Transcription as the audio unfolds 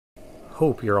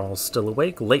Hope you're all still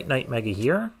awake. Late Night Mega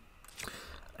here.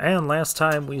 And last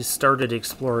time we started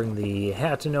exploring the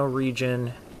Hateno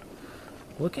region,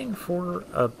 looking for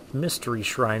a mystery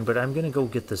shrine, but I'm gonna go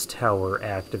get this tower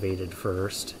activated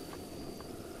first,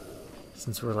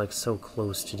 since we're like so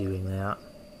close to doing that.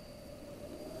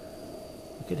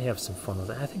 We could have some fun with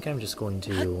it. I think I'm just going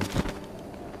to...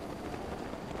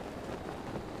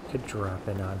 could drop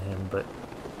in on him, but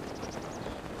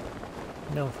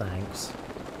no thanks.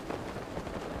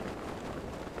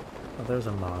 Oh, there's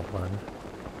a moblin.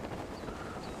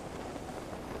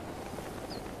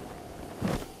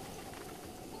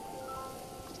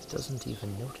 Doesn't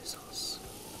even notice us.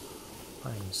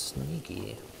 I'm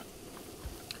sneaky.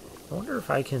 I wonder if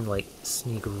I can, like,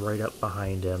 sneak right up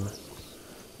behind him.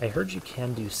 I heard you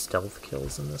can do stealth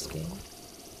kills in this game.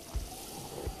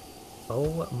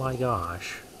 Oh my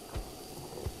gosh.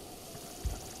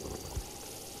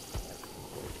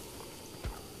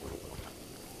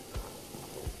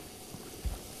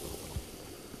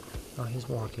 Oh, he's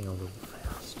walking a little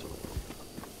fast.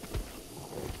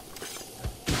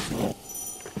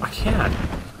 I can't!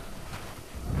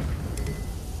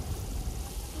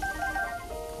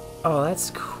 Oh, that's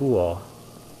cool.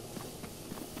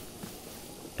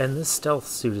 And this stealth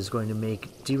suit is going to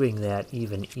make doing that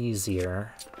even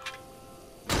easier.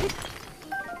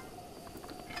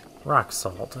 Rock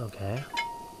salt, okay.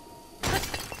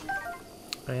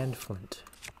 And flint.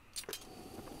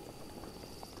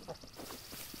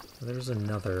 There's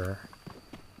another...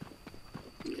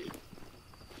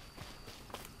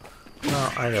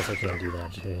 Well, I guess I can't do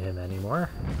that to him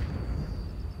anymore.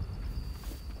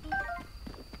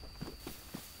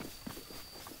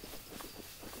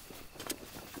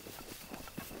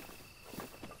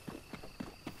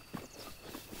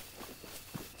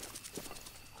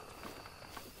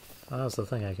 Well, that was the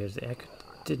thing, I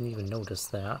didn't even notice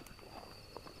that.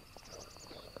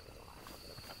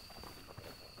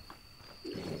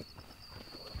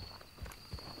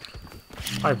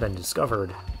 I've been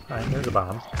discovered. Alright, here's a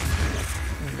bomb.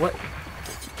 What?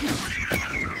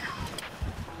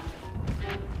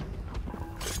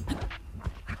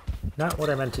 Not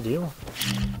what I meant to do.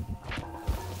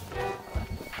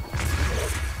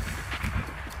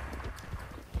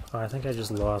 Oh, I think I just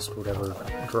lost whatever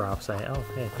drops I... Oh,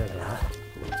 hey, there they are.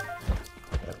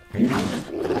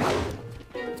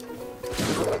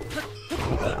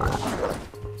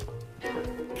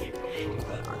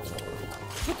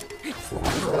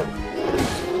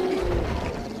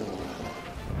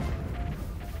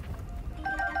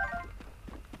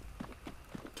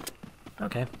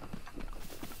 Okay.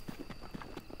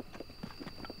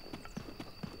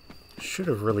 Should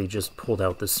have really just pulled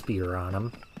out the spear on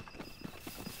him.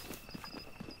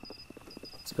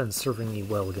 It's been serving me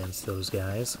well against those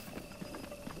guys.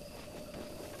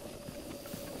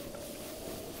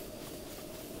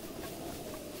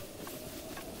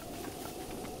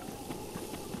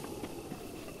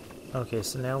 Okay,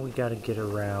 so now we gotta get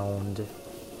around...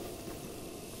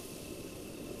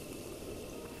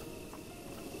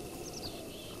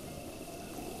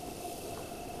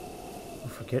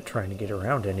 Forget trying to get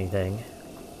around anything.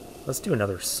 Let's do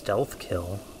another stealth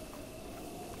kill.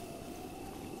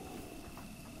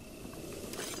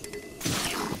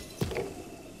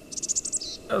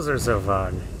 Those are so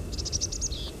fun.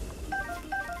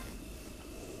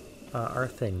 Our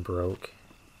thing broke.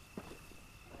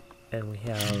 And we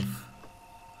have...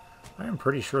 I'm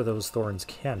pretty sure those thorns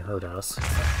can hurt us.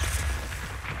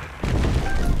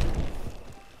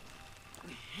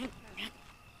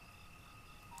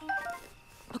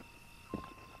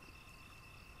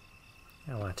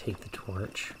 I want to take the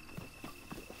torch.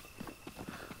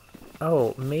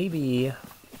 Oh, maybe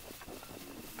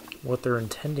what they're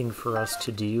intending for us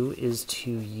to do is to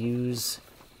use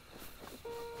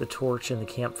the torch in the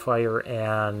campfire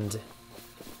and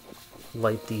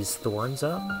light these thorns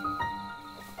up.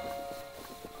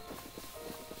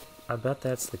 I bet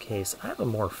that's the case. I have a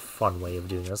more fun way of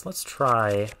doing this. Let's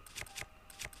try...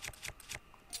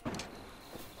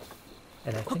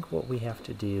 And I think what we have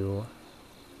to do...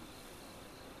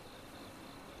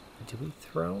 Do we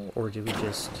throw, or do we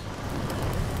just...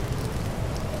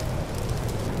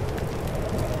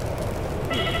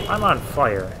 I'm on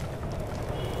fire.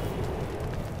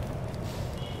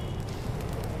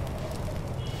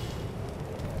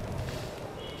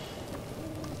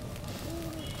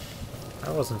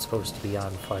 I wasn't supposed to be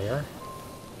on fire.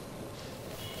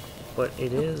 But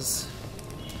it is...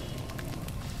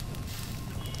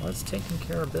 Well, it's taking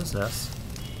care of business.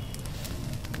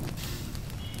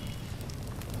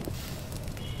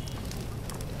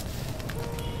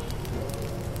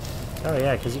 Oh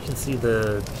yeah, because you can see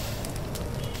the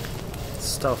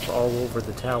stuff all over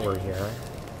the tower here.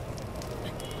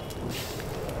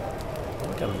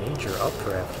 Like a major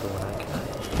updraft going on.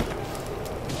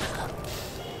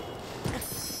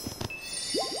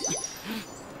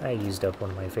 I used up one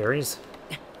of my fairies.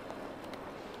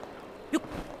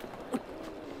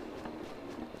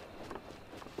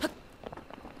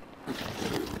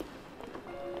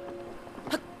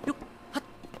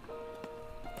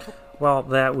 Well,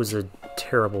 that was a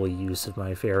terrible use of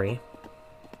my fairy.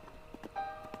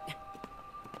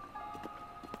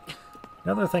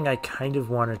 Another thing I kind of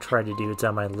want to try to do, it's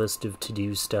on my list of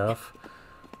to-do stuff,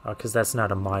 because that's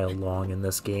not a mile long in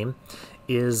this game,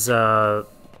 is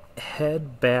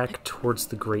head back towards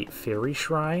the Great Fairy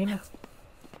Shrine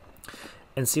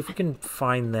and see if we can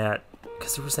find that,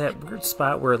 because there was that weird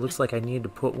spot where it looks like I needed to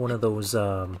put one of those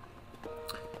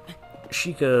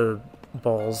Sheikah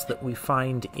balls that we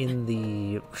find in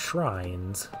the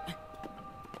shrines.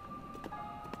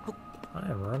 I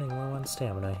am running low on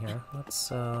stamina here. Let's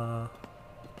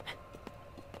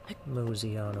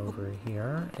mosey on over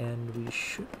here, and we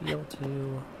should be able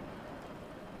to...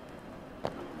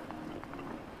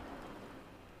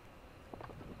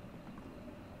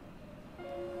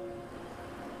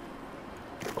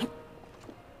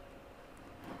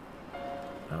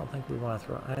 I don't think we want to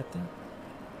throw... I think...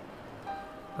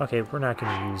 Okay, we're not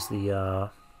going to use the,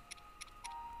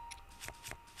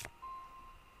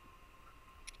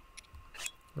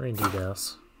 we're going to do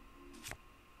this.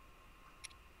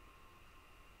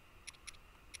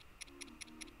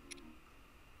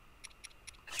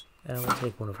 And we'll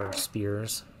take one of our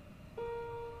spears.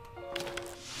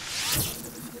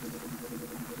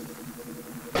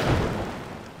 I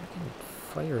can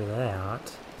fire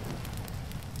that.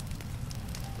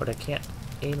 But I can't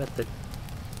aim at the...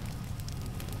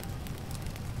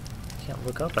 Can't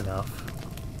look up enough.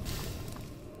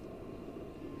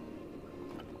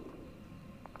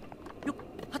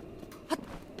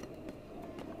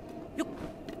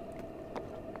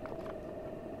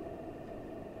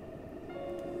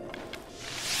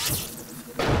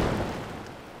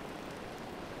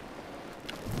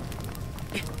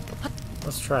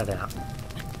 Let's try that.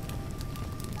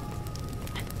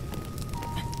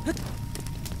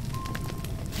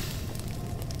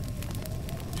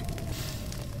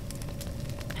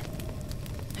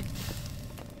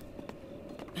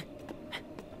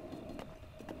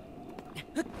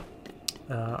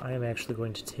 I am actually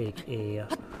going to take a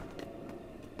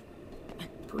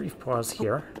brief pause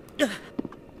here.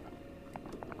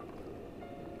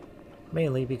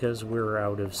 Mainly because we're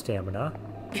out of stamina.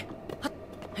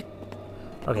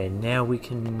 Okay, now we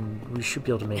should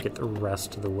be able to make it the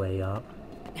rest of the way up.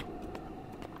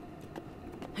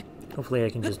 Hopefully I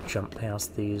can just jump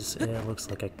past these. It looks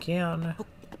like I can.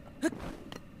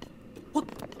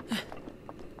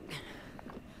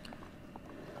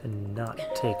 And not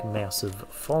take massive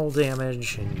fall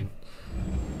damage and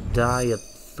die a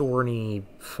thorny,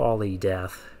 folly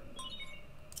death.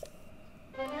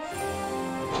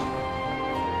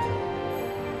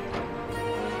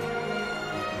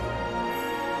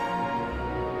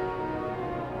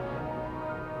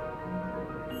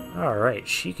 Alright,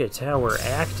 Sheikah Tower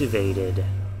activated.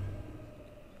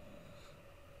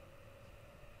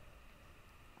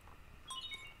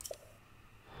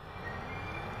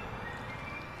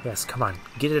 Yes, come on,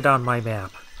 get it on my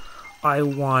map. I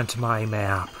want my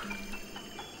map.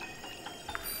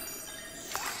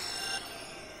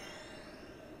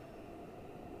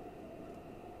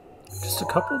 Just a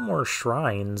couple more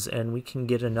shrines and we can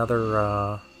get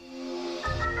another,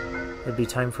 it'd be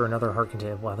time for another Heart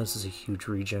Container. Wow, this is a huge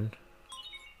region.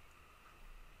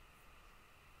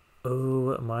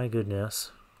 Oh my goodness.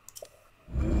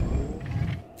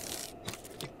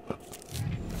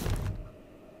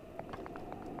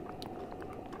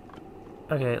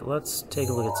 Okay, let's take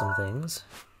a look at some things.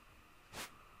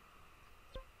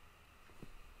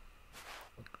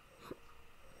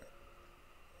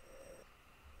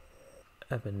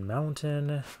 Ebon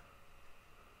Mountain.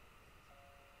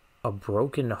 A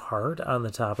broken heart on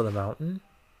the top of the mountain?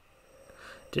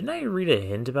 Didn't I read a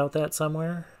hint about that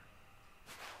somewhere?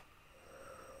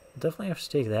 Definitely have to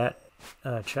take that,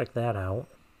 check that out.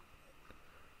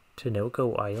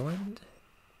 Tinoco Island?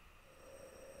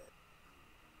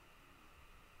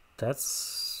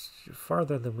 That's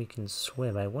farther than we can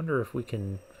swim. I wonder if we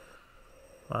can...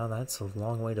 Wow, that's a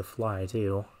long way to fly,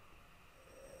 too.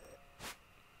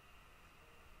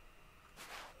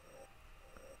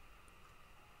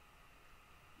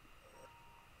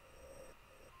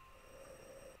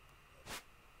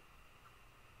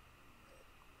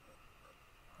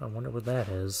 I wonder what that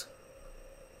is.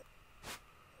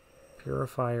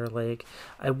 Purifier Lake.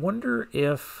 I wonder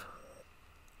if...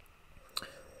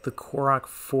 the Korok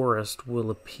Forest will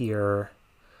appear.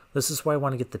 This is why I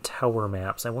want to get the tower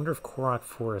maps. I wonder if Korok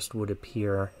Forest would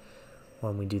appear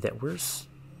when we do that.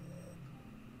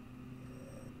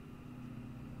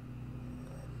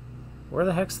 Where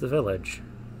the heck's the village?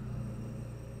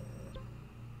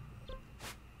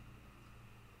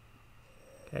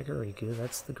 Kagariku,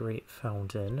 that's the Great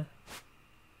Fountain.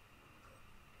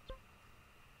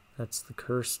 That's the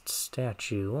cursed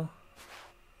statue.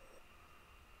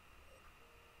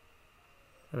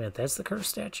 I mean, that's the cursed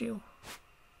statue?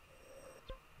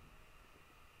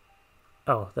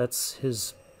 Oh, that's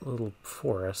his little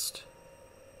forest.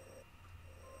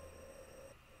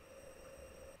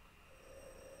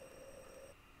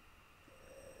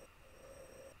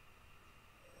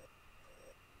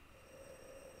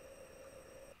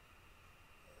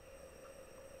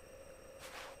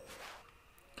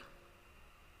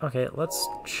 Okay, let's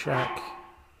check.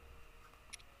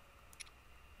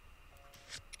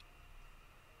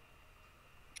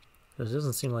 It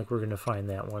doesn't seem like we're going to find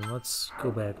that one. Let's go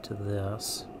back to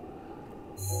this.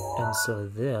 And so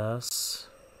this...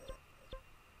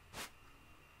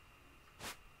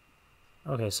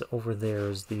 Okay, so over there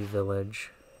is the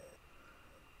village.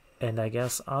 And I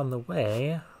guess on the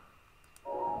way...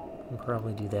 We'll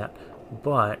probably do that.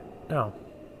 But, no.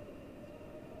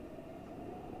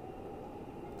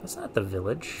 That's not the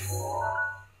village.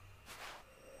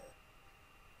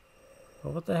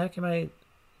 Well, what the heck am I...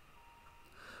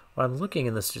 Well, I'm looking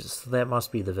in this, so that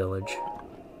must be the village.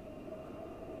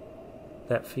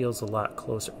 That feels a lot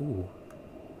closer. Ooh.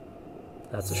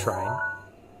 That's a shrine.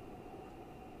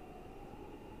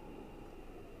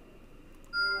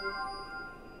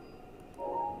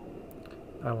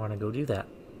 I want to go do that.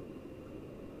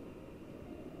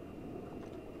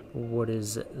 What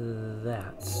is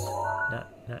that?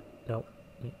 No.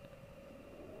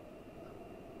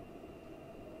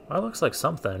 Well, it looks like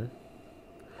something.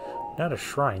 Not a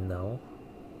shrine, though.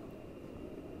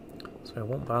 So I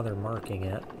won't bother marking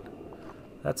it.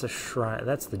 That's a shrine.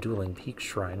 That's the Dueling Peak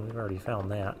Shrine. We've already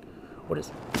found that. What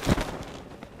is...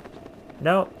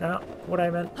 No, not what I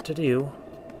meant to do.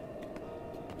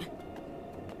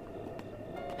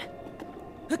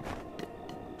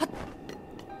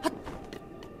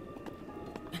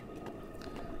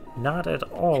 Not at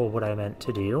all what I meant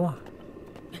to do.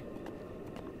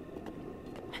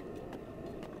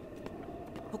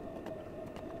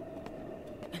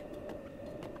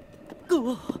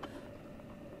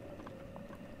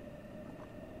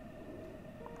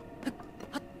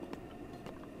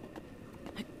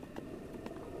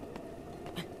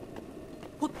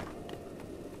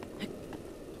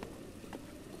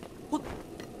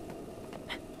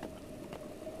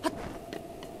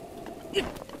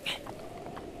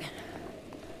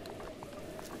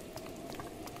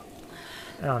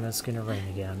 Oh, and it's gonna rain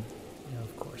again. Yeah,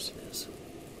 of course it is.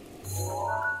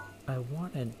 I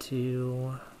wanted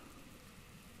to...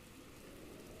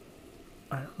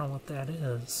 I don't know what that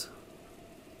is.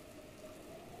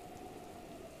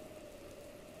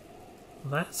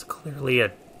 That's clearly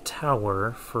a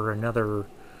tower for another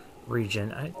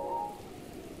region.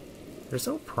 They're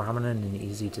so prominent and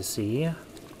easy to see.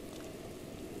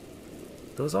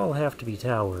 Those all have to be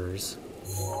towers.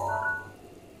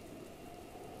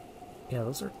 Yeah,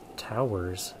 those are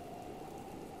towers.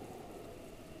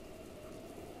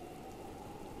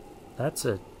 That's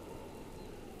a...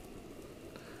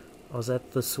 Oh, is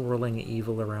that the swirling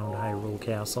evil around Hyrule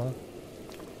Castle?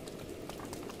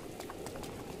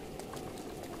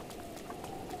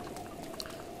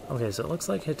 Okay, so it looks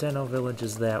like Hateno Village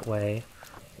is that way,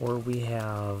 or we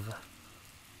have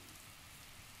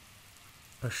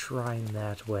a shrine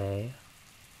that way.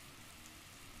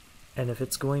 And if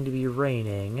it's going to be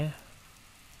raining,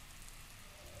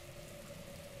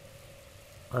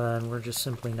 and we're just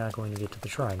simply not going to get to the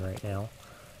shrine right now.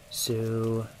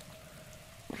 So,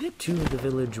 to the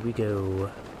village we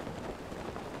go.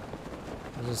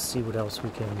 Let's just see what else we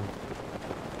can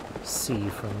see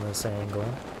from this angle.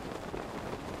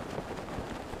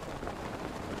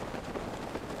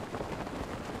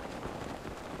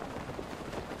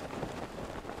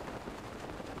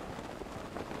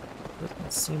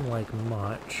 Doesn't seem like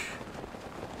much.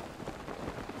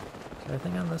 Is there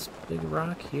anything on this big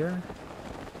rock here?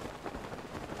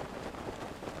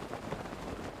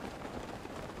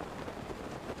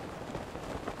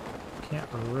 Can't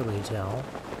really tell.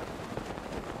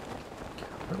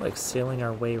 We're like sailing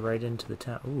our way right into the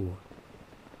town. Ooh.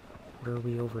 What are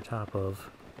we over top of?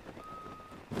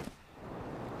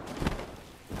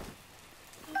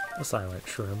 A silent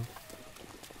shroom.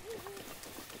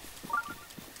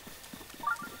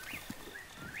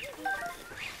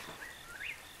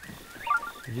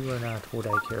 You are not what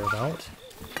I care about.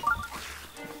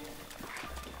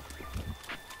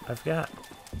 I've got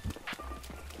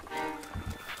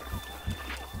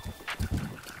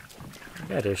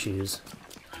issues.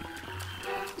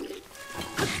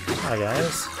 Hi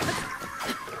guys.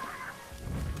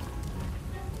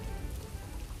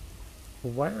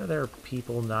 Why are there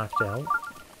people knocked out?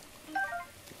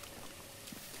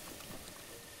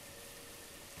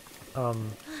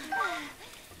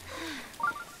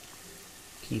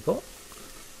 People?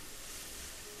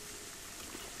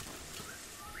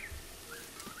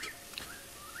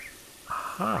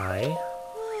 Hi.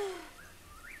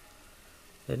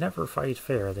 They never fight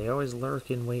fair. They always lurk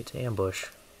in wait to ambush.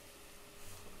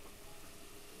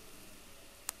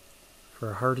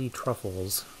 For hearty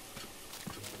truffles.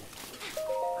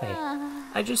 Hey,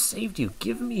 I just saved you.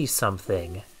 Give me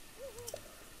something.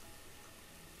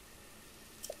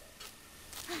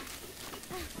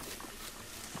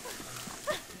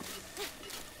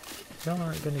 Y'all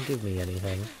aren't gonna give me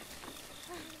anything.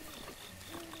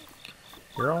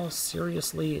 You're all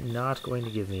seriously not going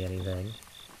to give me anything.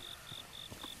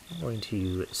 I'm going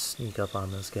to sneak up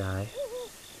on this guy.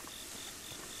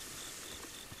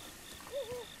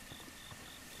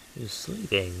 He's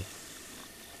sleeping.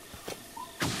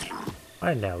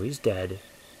 I know, he's dead.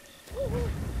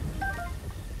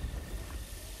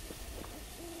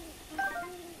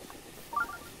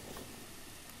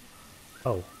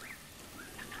 Oh.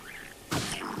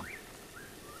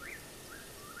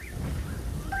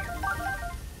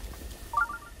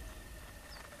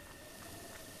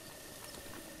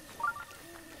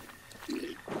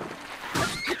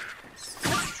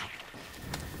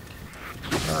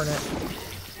 Darn it.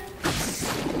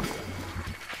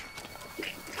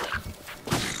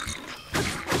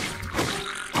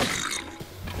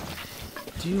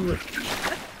 Do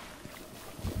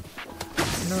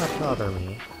not bother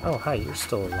me. Oh, hi, you're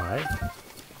still alive.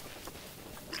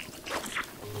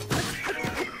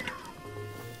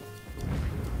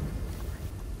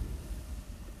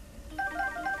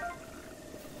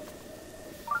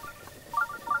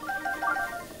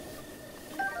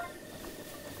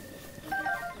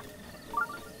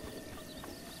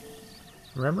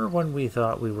 Remember when we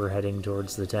thought we were heading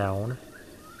towards the town?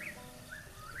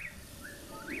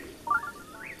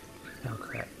 Oh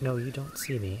crap, no, you don't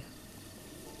see me.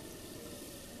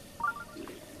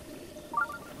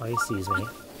 Oh, he sees me.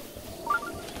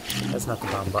 That's not the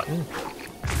bomb button.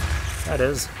 That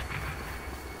is.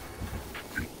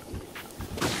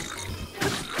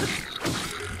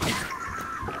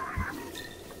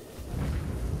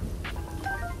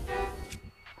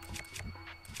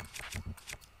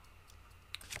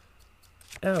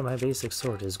 Oh, my basic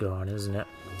sword is gone, isn't it?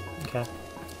 Okay.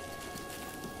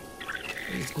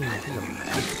 Please give me a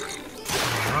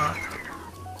mop.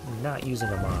 I'm not using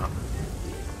a mop.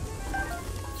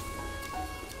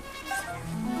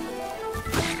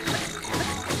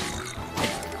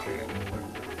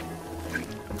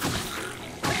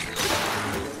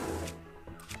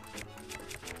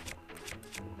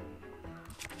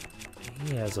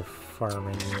 He has a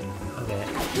farming... Okay.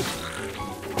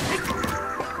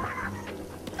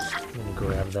 I'm gonna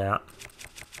grab that.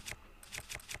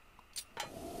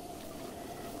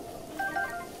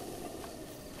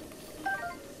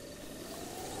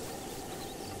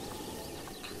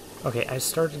 Okay, I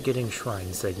started getting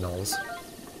shrine signals.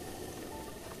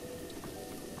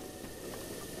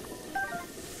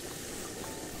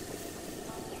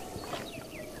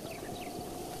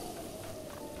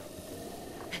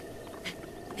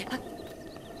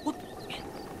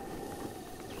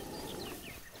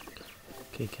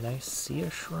 Okay, can I see a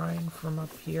shrine from up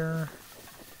here?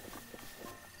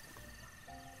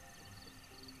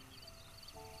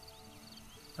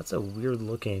 That's a weird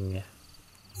looking...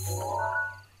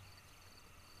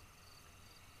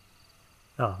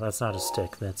 Oh, that's not a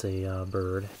stick, that's a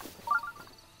bird.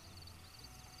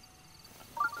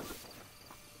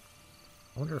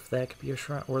 I wonder if that could be a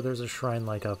shrine, or there's a shrine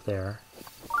like up there.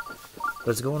 But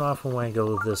it's going off when I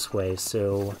go this way,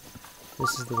 so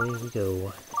this is the way we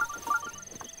go.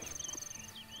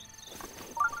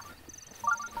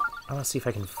 I want to see if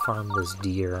I can farm this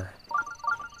deer.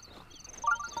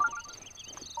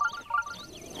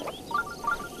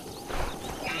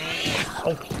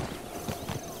 Oh!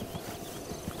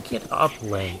 Get up,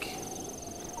 Link.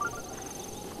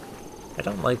 I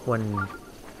don't like when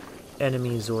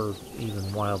enemies, or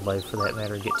even wildlife for that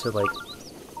matter, get to, like,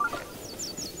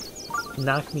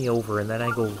 knock me over and then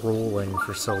I go rolling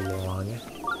for so long.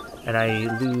 And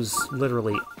I lose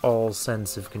literally all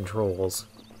sense of controls.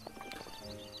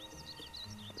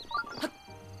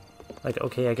 Like,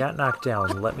 okay, I got knocked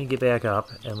down, let me get back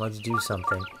up and let's do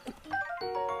something.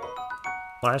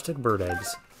 Plastic bird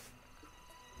eggs.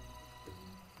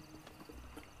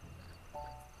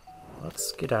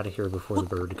 Let's get out of here before the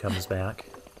bird comes back.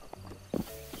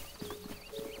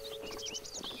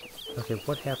 Okay,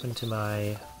 what happened to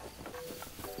my...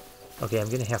 Okay, I'm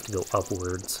gonna have to go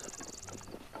upwards.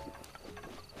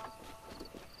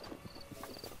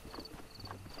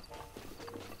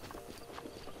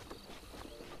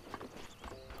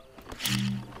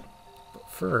 But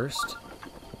first...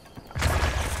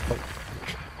 Oh.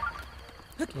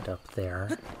 Get up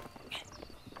there.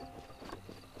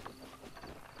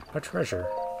 A treasure.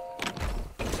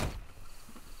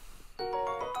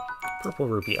 Purple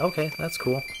rupee. Okay, that's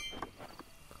cool.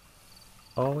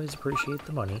 Always appreciate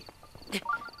the money.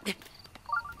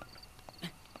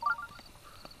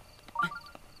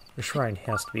 The shrine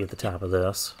has to be at the top of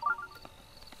this.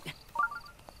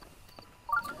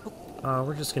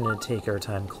 We're just going to take our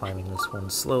time climbing this one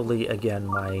slowly. Again,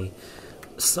 my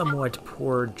somewhat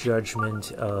poor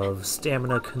judgment of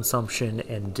stamina consumption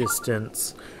and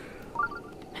distance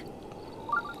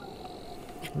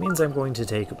means I'm going to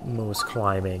take most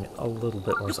climbing a little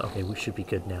bit more. Okay, we should be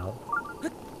good now.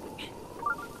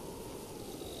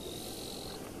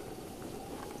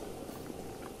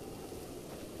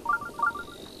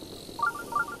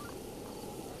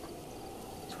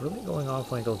 It's really going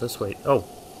off when I go this way. Oh!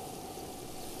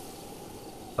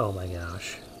 Oh my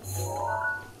gosh.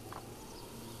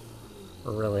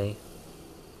 Really?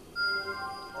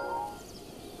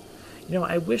 You know,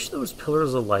 I wish those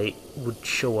pillars of light would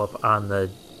show up on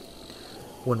the...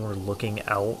 when we're looking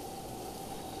out.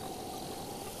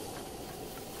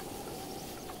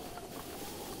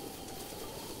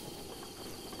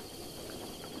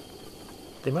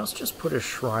 They must just put a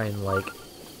shrine, like,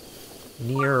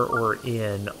 near or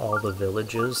in all the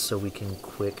villages so we can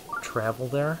quick travel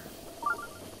there.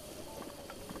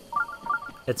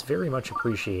 It's very much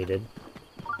appreciated.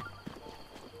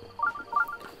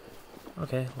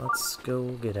 Okay, let's go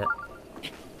get it.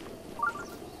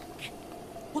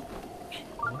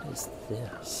 What is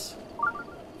this?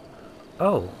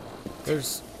 Oh,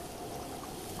 there's...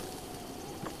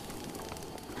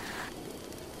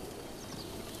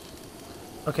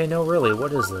 Okay, no, really,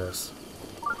 what is this?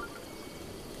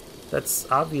 That's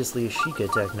obviously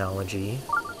Sheikah technology.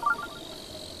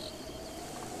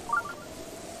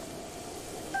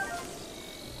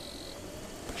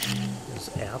 There's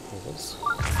apples.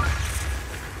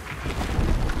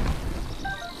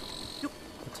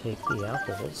 I'll take the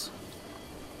apples.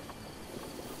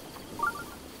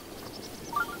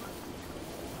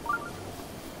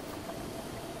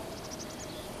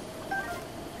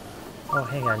 Oh,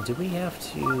 hang on, do we have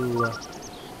to...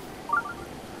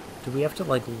 Do we have to,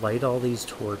 like, light all these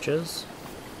torches?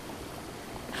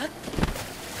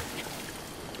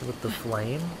 With the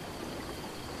flame?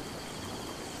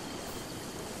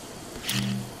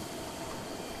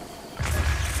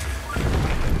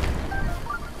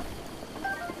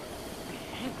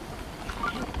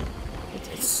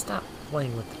 Stop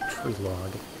playing with the tree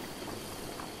log.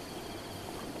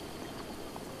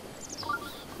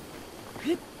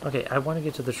 Okay, I want to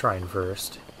get to the shrine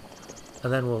first.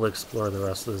 And then we'll explore the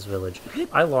rest of this village.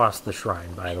 I lost the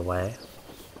shrine, by the way.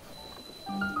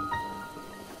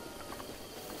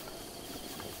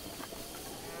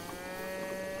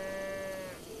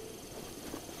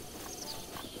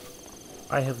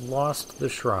 I have lost the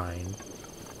shrine.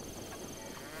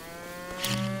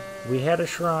 We had a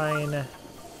shrine,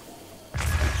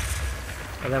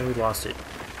 and then we lost it.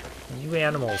 You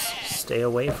animals, stay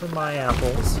away from my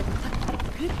apples.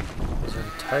 Those are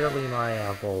entirely my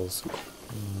apples.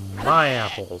 My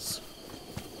apples.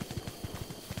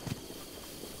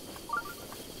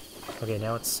 Okay,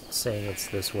 now it's saying it's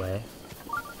this way.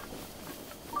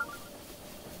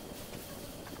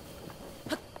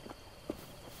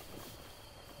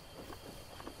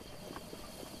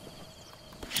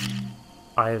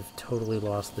 I've totally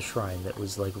lost the shrine that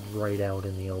was, like, right out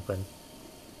in the open.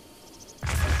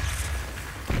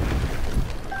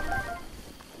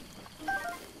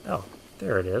 Oh,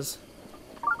 there it is.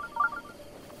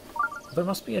 There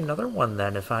must be another one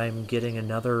then if I'm getting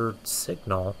another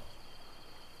signal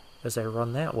as I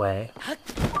run that way.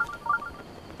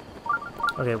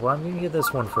 Okay, well, I'm gonna get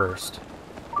this one first.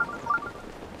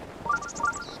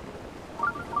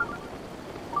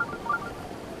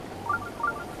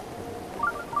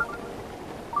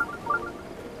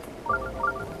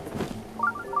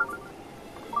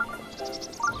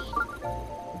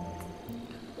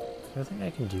 Anything I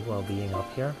can do while being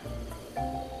up here?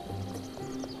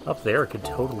 Up there could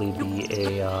totally be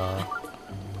a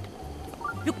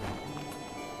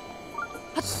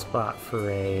spot for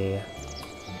a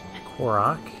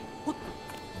Korok.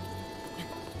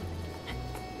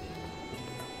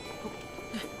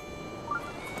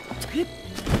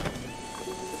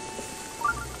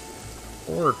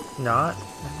 Or not.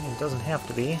 I mean, it doesn't have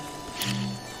to be.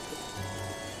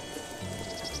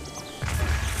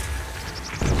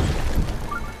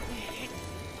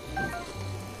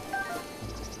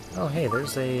 Oh, hey,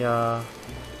 there's a,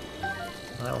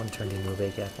 that one turned into a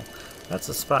big apple. That's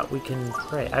a spot we can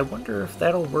pray. I wonder if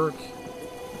that'll work.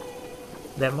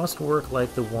 That must work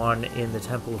like the one in the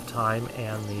Temple of Time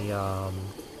and the,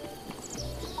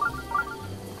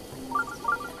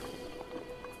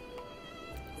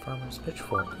 Farmer's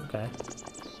Pitchfork. Okay.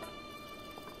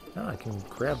 Oh, I can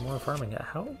grab more farming.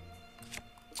 How?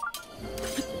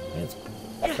 It's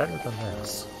better than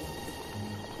this.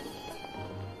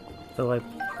 Though I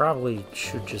probably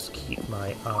should just keep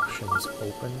my options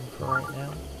open for right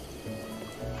now.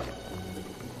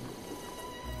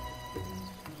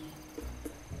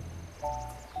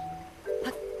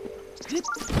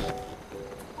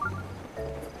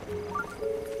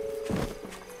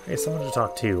 Hey, someone to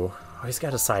talk to. Oh, he's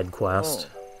got a side quest.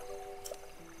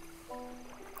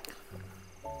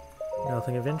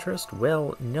 Nothing of interest?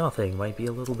 Well, nothing might be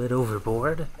a little bit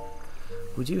overboard.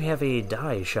 We do have a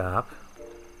dye shop.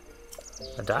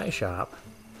 A dye shop?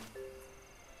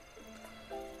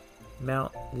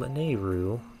 Mount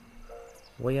Leneru,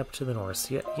 way up to the north.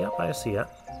 See it? Yep, I see it.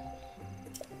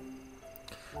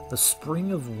 The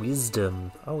Spring of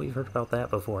Wisdom. Oh, we've heard about that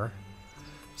before.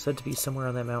 Said to be somewhere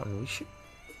on that mountain. We should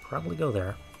probably go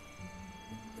there.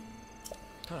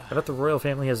 I bet the royal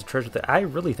family has a treasure there. I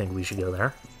really think we should go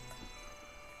there.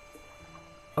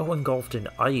 Oh, engulfed in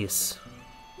ice.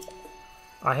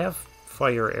 I have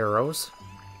fire arrows.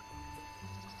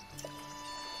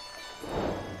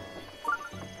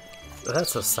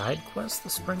 That's a side quest, the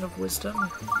Spring of Wisdom?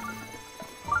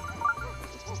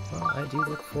 Well, I do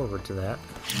look forward to that.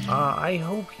 I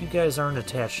hope you guys aren't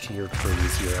attached to your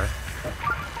trees here.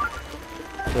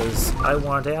 Because I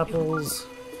want apples,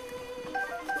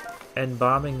 and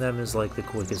bombing them is like the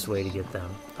quickest way to get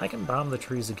them. I can bomb the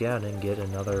trees again and get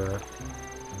another...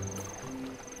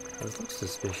 This looks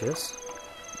suspicious.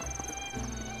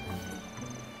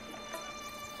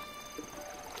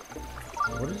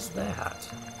 What is that?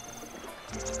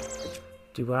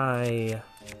 Do I...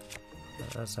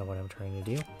 That's not what I'm trying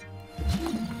to do. No,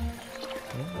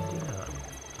 I do not.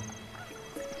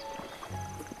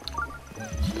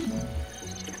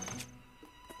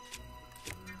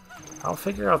 I'll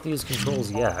figure out these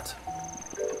controls yet.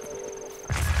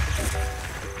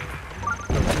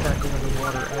 Do not go in the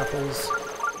water, apples.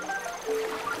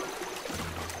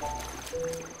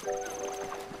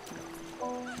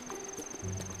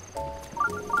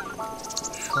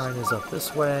 Shrine is up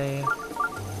this way.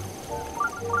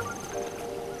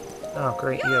 Oh,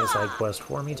 great, you have a side quest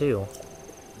for me, too.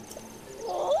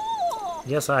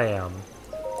 Yes, I am.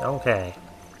 Okay.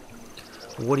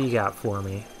 What do you got for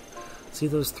me? See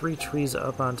those 3 trees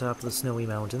up on top of the snowy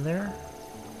mountain there?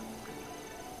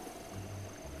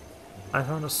 I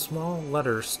found a small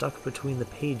letter stuck between the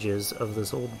pages of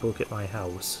this old book at my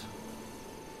house.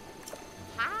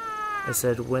 It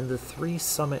said, when the 3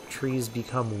 summit trees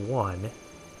become one,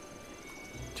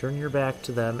 turn your back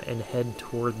to them and head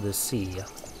toward the sea.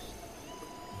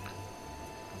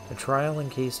 A trial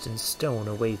encased in stone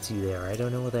awaits you there. I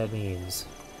don't know what that means.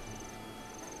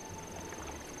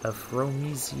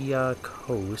 Afromisia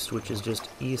Coast, which is just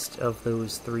east of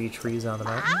those 3 trees on the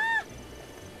mountain.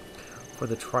 For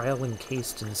the trial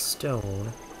encased in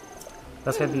stone.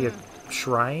 That's gotta be a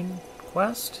shrine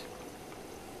quest?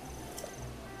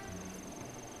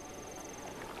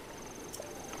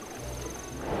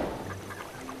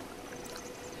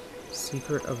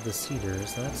 Secret of the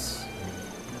Cedars, that's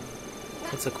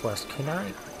a quest. Can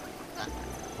I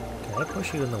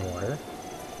push you in the water?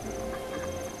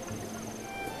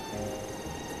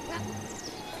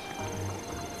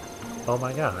 Oh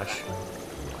my gosh.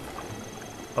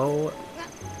 Oh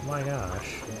my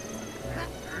gosh.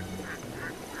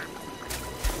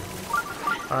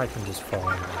 I can just fall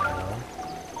in now.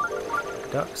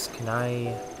 Ducks, can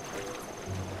I...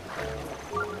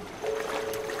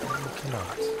 I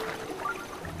cannot.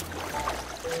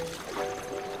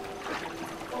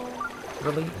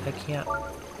 Really? I can't...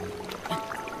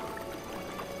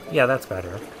 Yeah, that's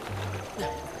better.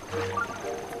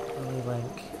 Really,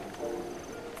 Link.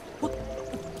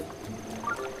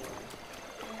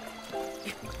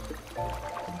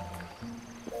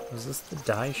 Was this the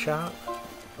dye shop?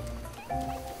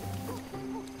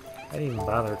 I didn't even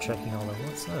bother checking all of them.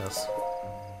 What's this?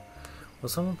 Will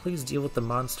someone please deal with the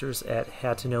monsters at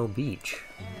Hateno Beach?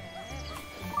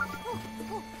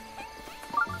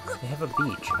 They have a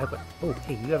beach. Oh,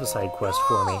 hey, you have a side quest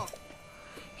for me.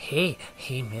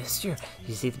 Hey, mister.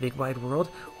 You see the big wide world?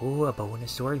 Oh, a bow and a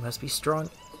sword. You must be strong.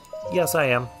 Yes, I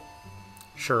am.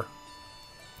 Sure.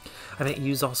 I bet you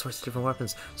use all sorts of different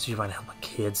weapons, so you want to help a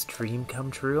kid's dream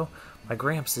come true? My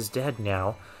Gramps is dead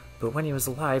now, but when he was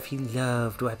alive, he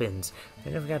loved weapons.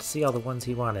 I never got to see all the ones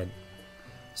he wanted.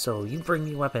 So you bring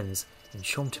me weapons and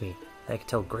show them to me. I can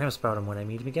tell Gramps about them when I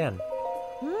meet him again.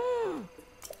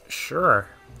 Sure.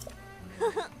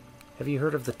 Have you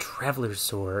heard of the Traveler's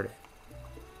Sword?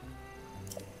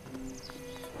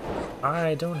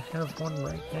 I don't have one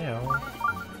right now.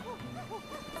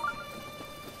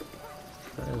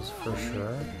 That is for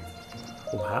sure.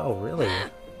 Wow, really?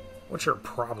 What's your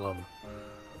problem?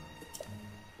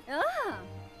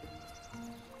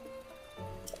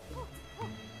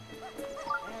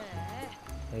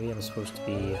 Maybe I'm supposed to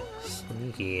be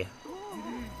sneaky.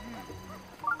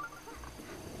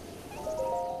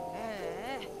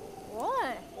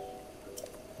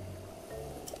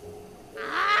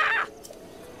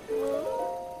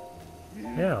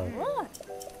 No.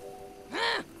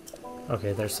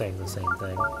 Okay, they're saying the same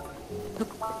thing.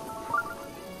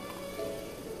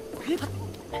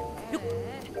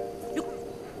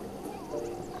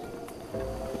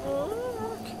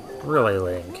 Really,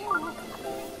 Link?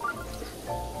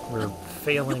 We're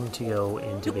failing to go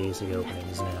into basic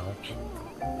openings now.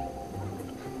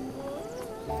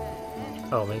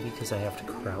 Oh, maybe because I have to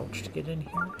crouch to get in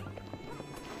here?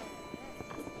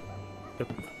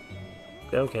 Yep.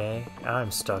 Okay, I'm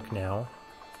stuck now.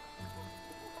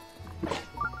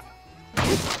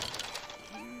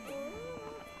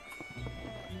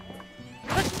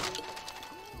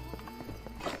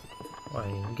 Well, I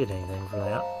didn't get anything for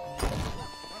that.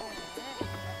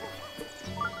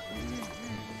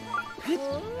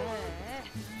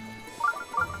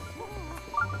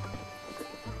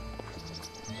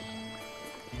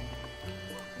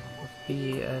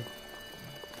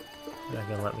 You're not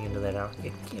gonna let me into that out.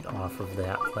 Get off of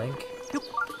that, Link.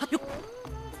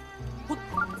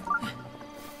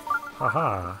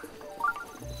 Haha.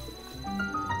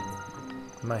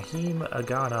 Mahim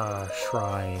Agana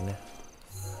Shrine.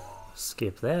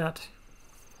 Skip that.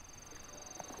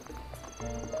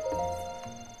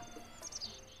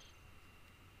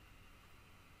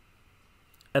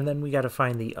 And then we gotta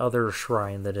find the other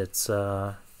shrine that it's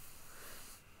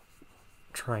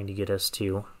trying to get us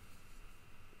to.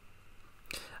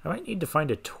 I might need to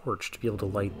find a torch to be able to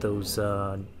light those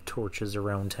torches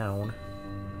around town.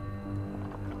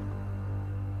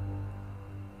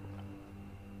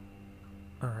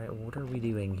 Alright, what are we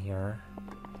doing here?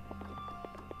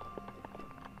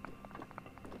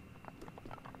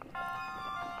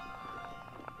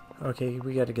 Okay,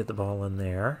 we gotta get the ball in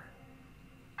there.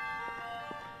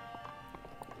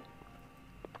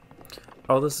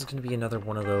 Oh, this is gonna be another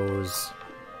one of those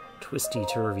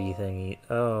twisty-turvy thingy.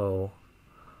 Oh.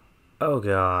 Oh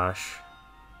gosh.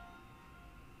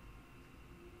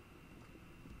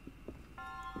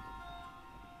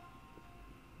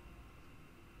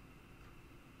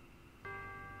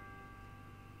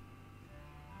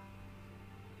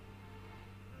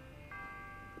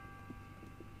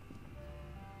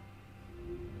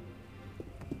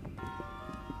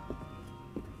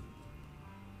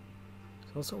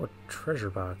 There's also a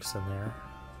treasure box in there.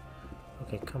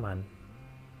 Okay, come on.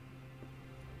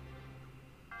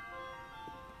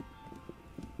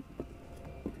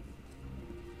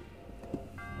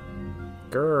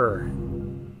 Grr.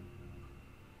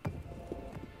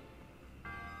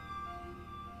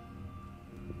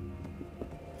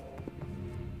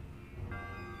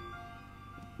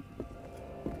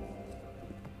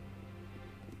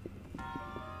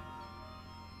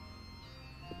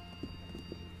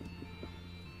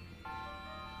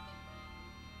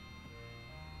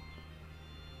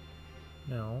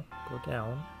 No, go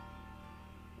down.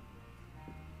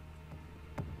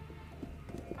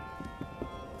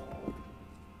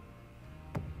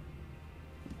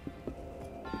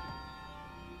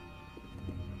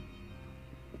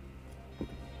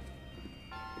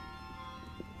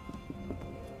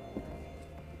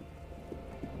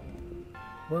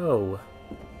 Whoa.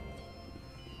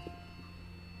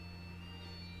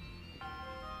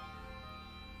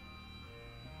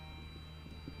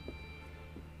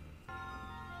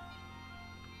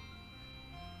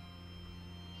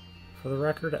 For the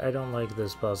record, I don't like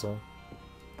this puzzle.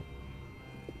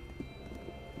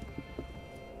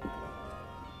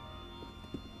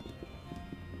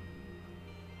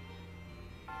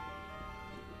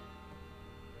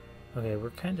 Okay, we're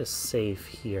kind of safe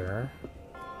here.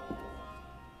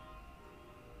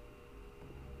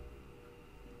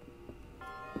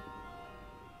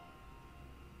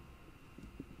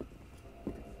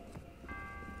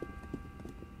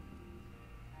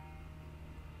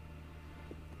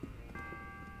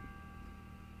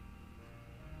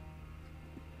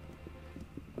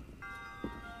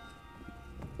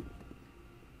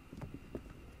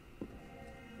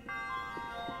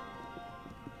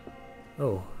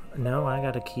 Oh, no, I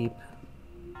gotta keep...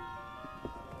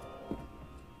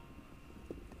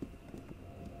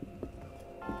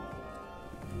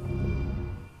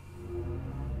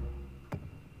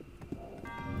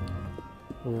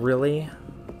 Really?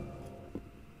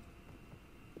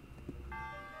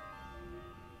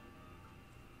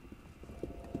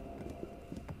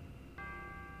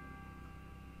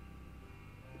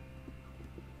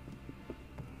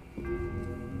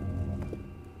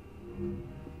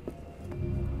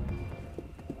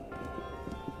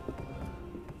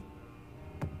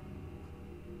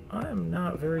 I'm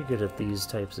not very good at these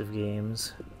types of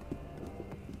games.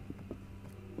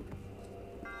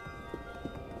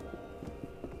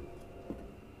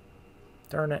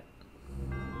 Darn it.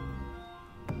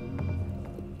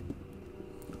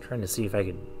 Trying to see if I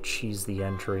could cheese the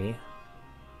entry.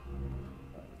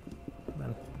 Come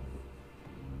on.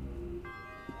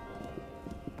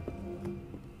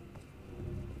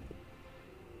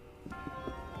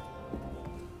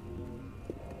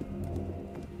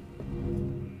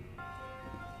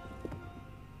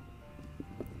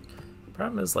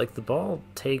 Problem is, like, the ball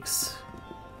takes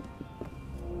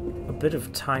a bit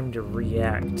of time to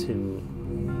react to.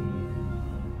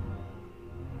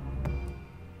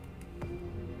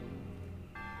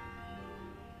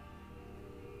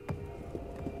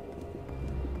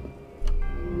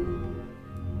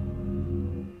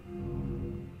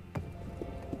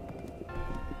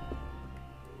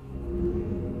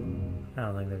 I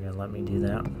don't think they're gonna let me do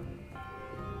that.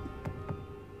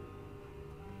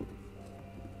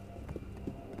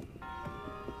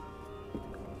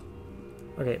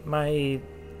 Okay,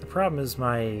 the problem is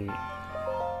my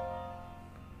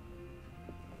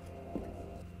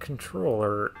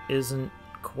controller isn't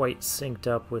quite synced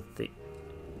up with the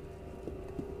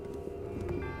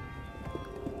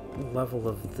level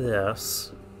of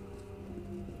this.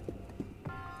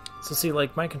 So see,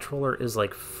 like, my controller is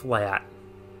like flat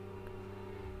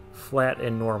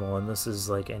and normal, and this is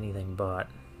like anything but.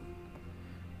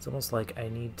 It's almost like I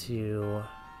need to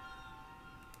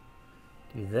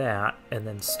do that and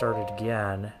then start it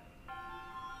again.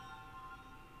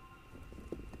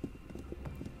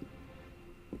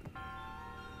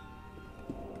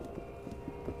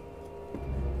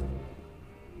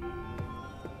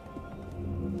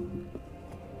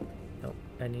 Nope,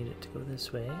 I need it to go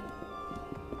this way.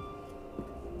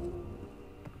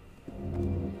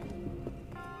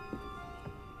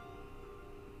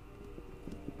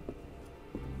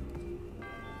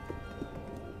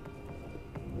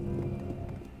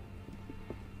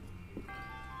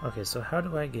 Okay, so how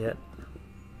do I get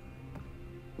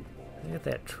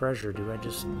that treasure? Do I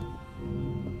just... Well,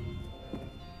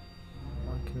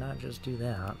 I cannot just do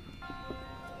that.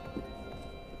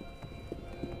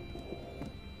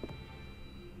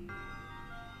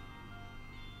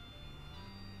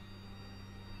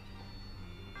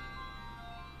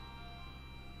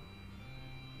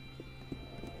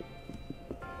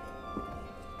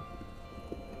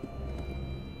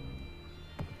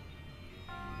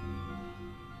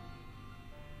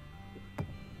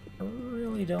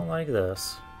 Don't like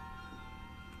this.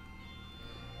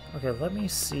 Okay, let me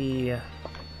see. I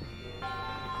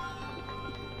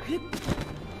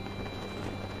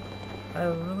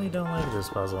really don't like this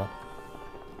puzzle.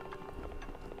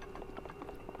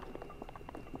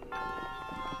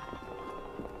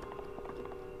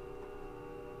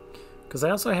 Because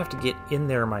I also have to get in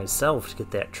there myself to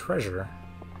get that treasure.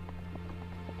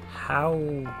 How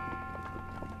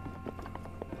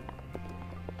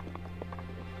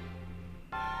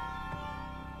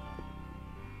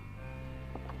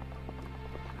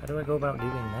do I go about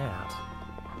doing that?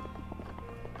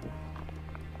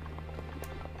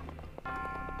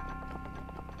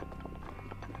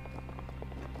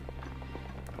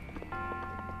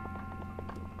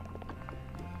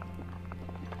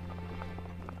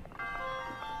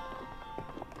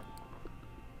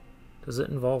 Does it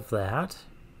involve that?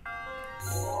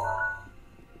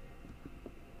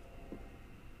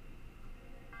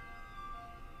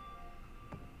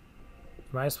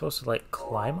 Am I supposed to, like,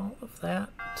 climb all of that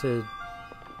to...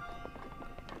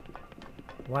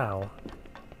 Wow.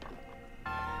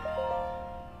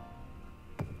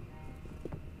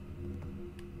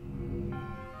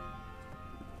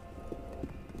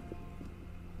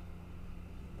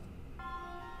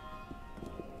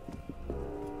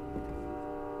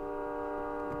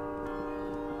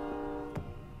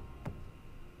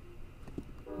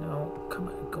 No, come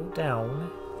on, go down.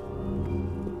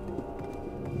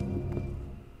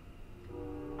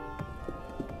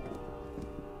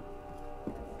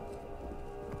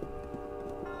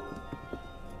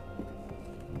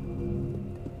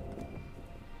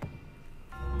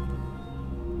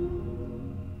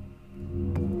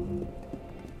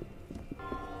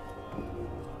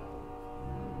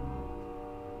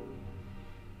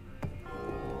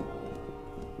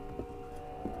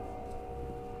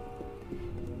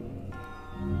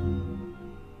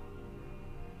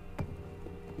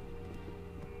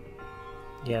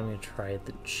 Yeah, I'm gonna try it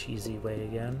the cheesy way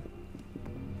again.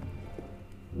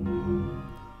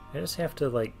 I just have to,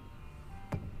 like...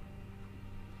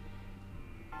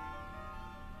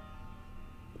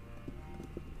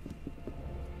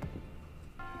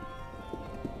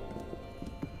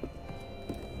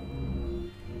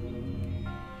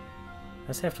 I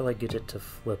just have to, like, get it to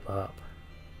flip up.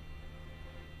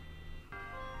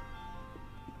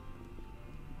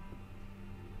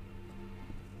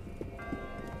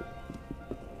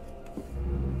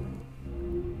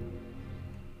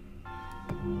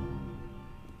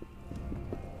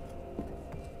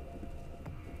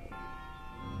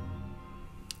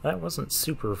 That wasn't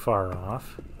super far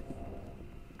off.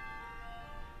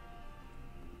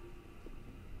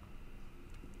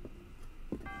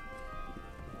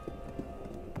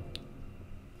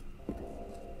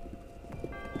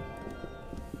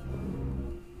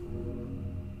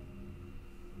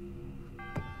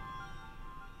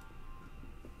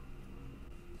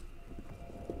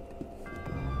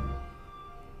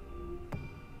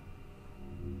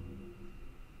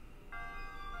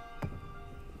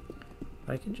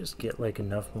 I can just get like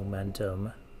enough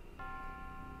momentum.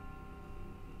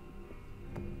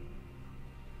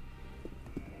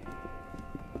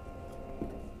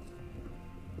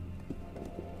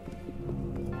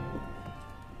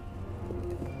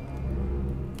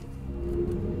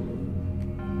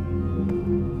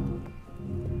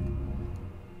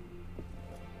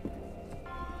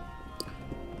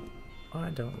 I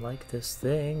don't like this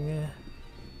thing.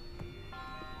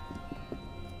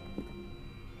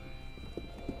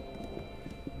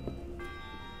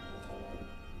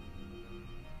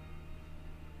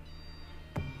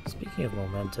 Speaking of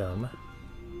momentum,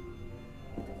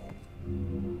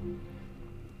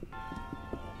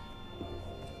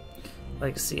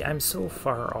 like, see, I'm so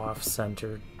far off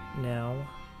center now.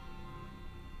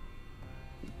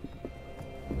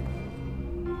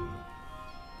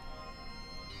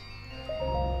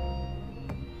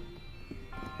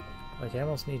 Like, I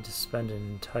almost need to spend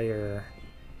an entire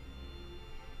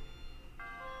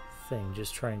thing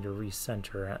just trying to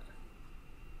recenter it.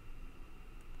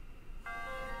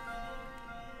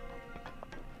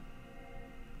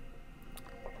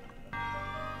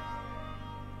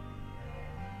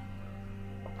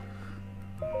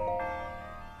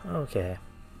 Okay.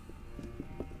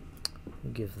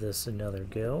 Give this another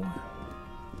go.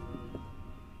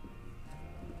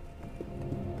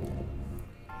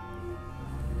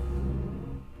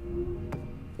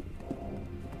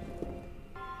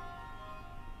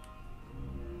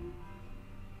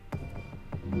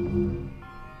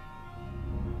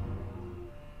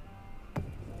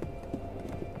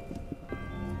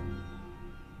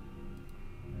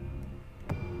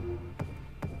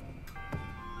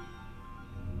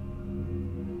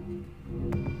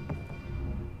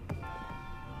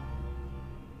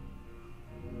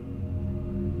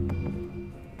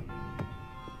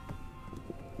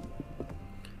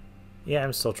 Yeah,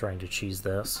 I'm still trying to cheese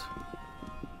this.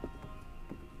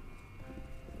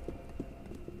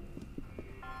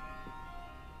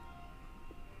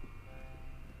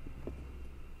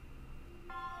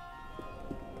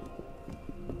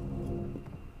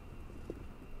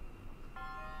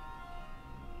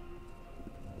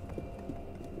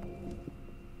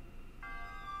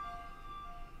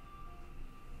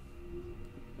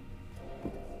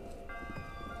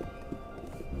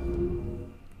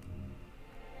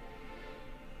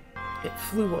 It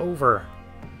flew over.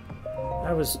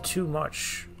 That was too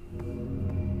much.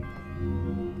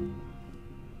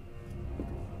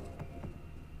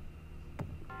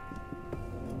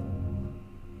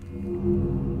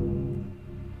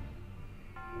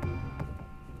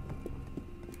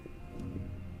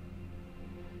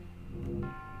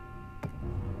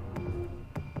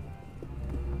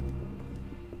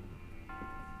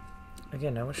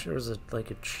 Again, I wish there was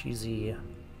like a cheesy...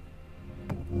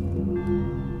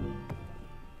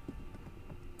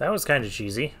 That was kind of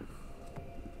cheesy.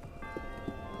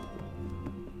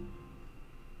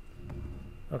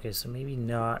 Okay, so maybe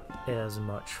not as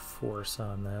much force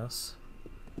on this.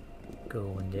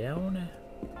 Going down.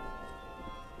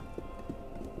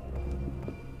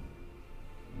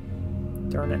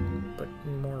 Darn it, but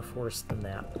more force than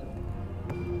that.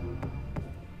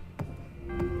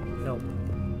 Nope.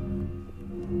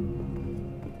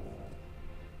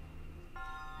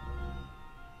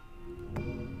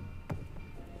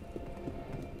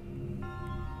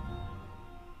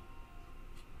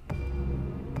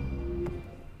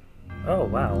 Oh,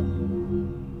 wow.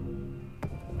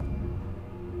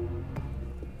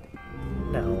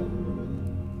 No.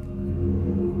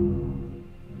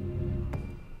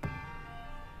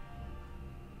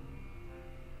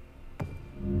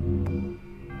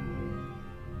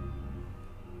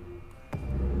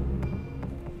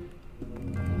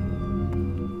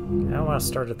 want to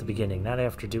start at the beginning, not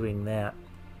after doing that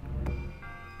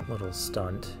little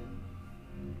stunt.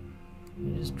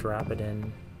 You just drop it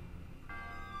in.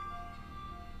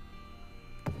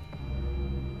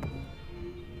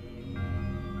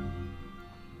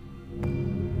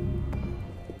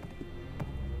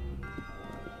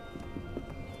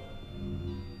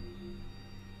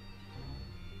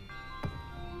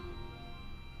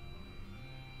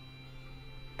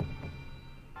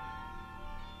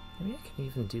 Maybe I can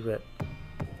even do it.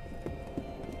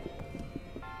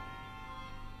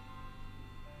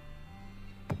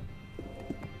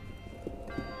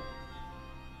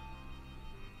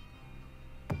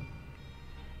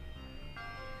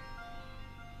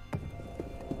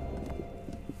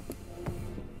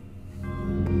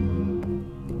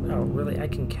 Oh, really? I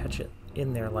can catch it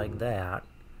in there like that.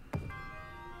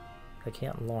 I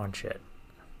can't launch it.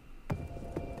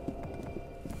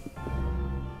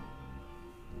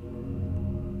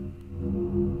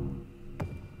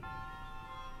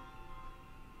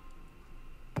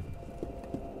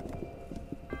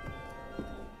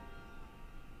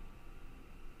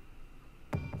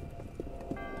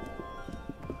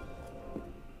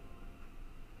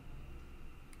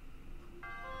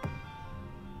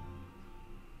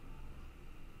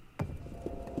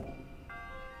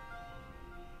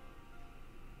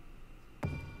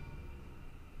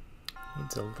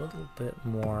 Needs a little bit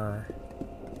more,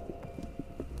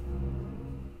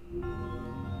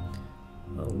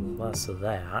 a little less of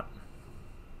that.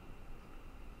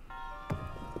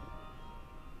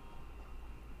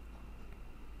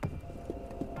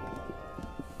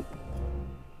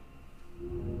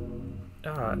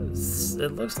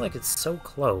 It looks like it's so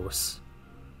close.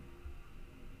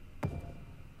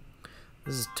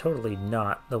 This is totally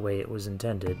not the way it was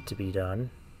intended to be done.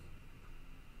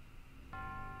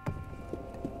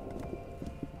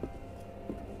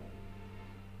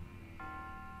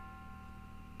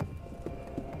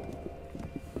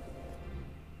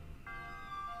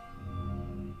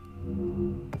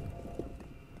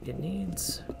 It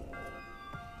needs...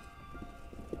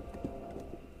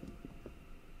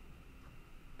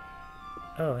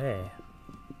 Oh, hey.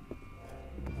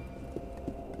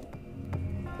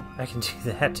 I can do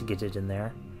that to get it in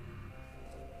there.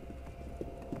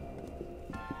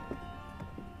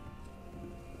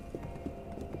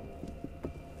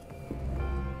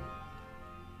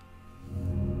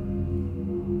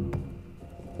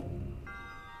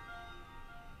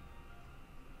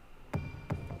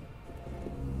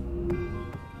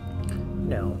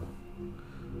 No.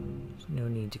 There's no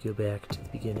need to go back to the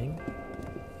beginning.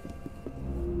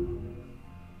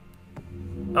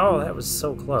 Oh, that was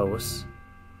so close.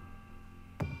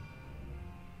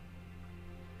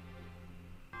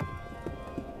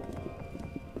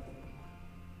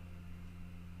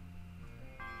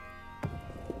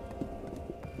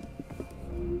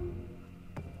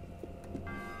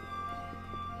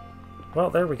 Well,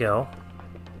 there we go.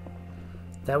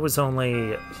 That was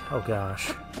only... oh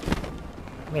gosh.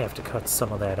 I may have to cut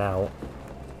some of that out.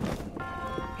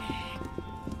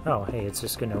 Oh, hey, it's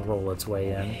just gonna roll its way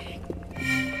in.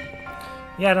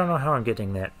 Yeah, I don't know how I'm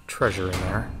getting that treasure in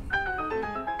there.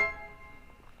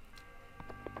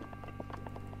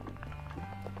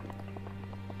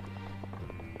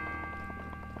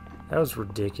 That was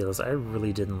ridiculous. I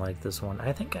really didn't like this one.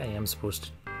 I think I am supposed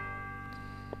to...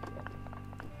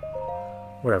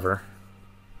 whatever.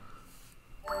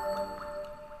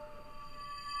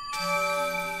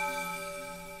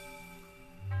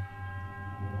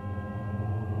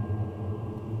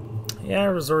 Yeah,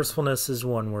 resourcefulness is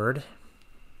one word.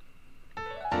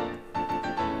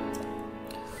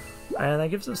 And that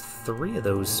gives us 3 of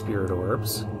those spirit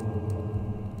orbs.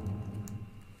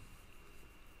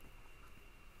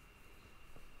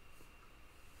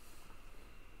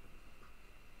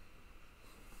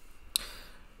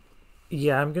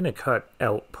 Yeah, I'm gonna cut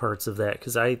out parts of that,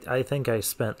 because I think I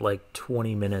spent like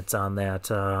 20 minutes on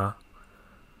that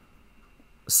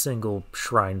single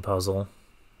shrine puzzle.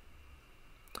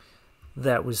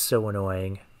 That was so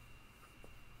annoying.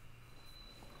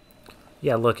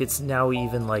 Yeah, look, it's now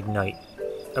even like night,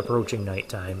 approaching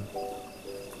nighttime.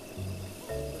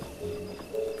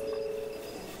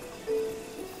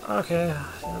 Okay,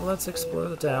 let's explore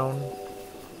the town.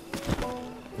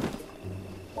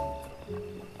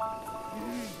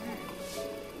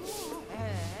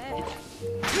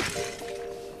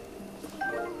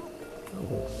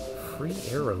 Oh, free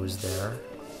arrows there.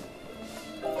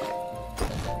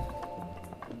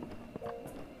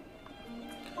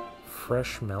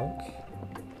 Fresh milk.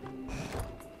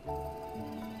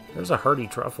 There's a hearty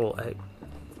truffle egg.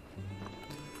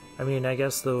 I mean, I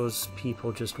guess those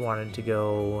people just wanted to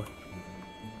go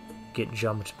get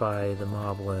jumped by the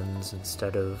moblins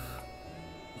instead of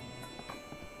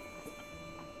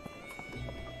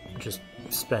just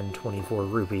spend 24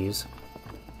 rupees.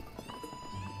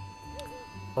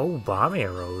 Oh, bomb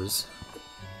arrows.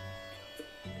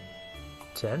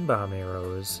 10 bomb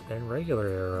arrows and regular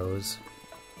arrows.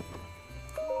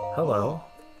 Hello.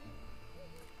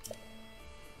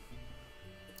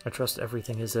 I trust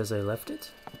everything is as I left it.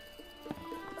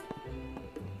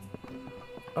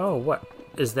 Oh, what?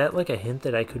 Is that like a hint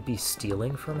that I could be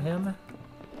stealing from him?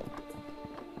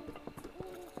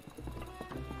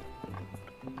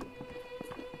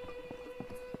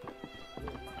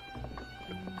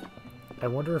 I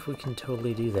wonder if we can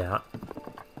totally do that.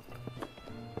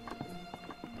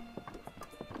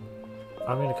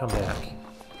 I'm gonna come back.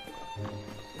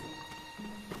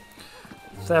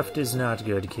 Theft is not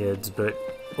good, kids, but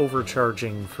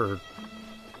overcharging for,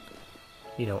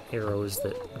 you know, arrows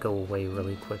that go away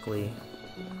really quickly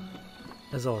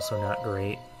is also not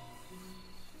great.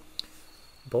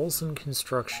 Bolson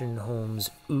Construction Homes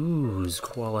ooze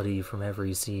quality from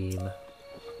every seam.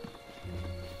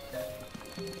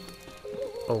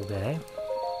 Okay.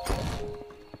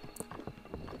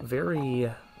 Very,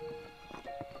 you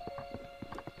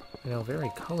know,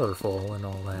 very colorful and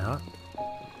all that.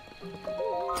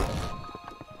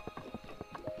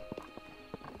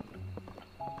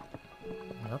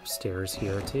 Upstairs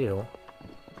here, too.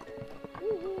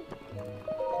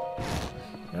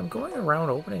 And I'm going around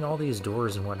opening all these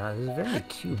doors and whatnot. This is very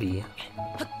cubey.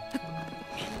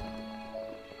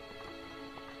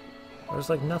 There's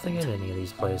like nothing in any of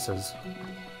these places.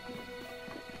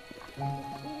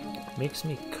 Makes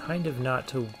me kind of not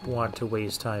to want to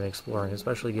waste time exploring,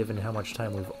 especially given how much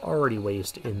time we've already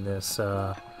wasted in this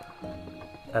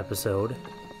episode.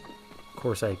 Of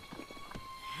course, I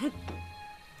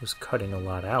was cutting a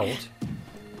lot out.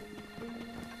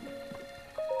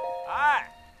 Hi.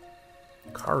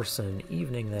 Carson,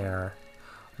 evening there.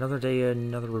 Another day,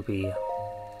 another rupee.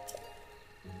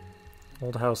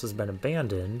 Old house has been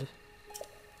abandoned.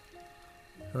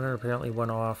 Owner apparently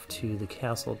went off to the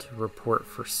castle to report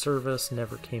for service,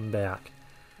 never came back.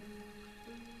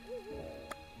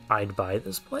 I'd buy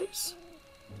this place?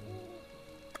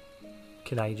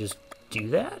 Can I just do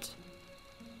that?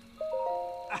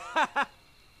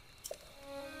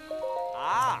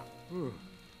 Ah.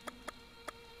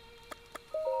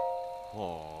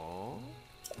 Oh.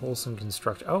 Bolson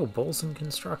Construction. Oh, Bolson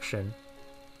Construction.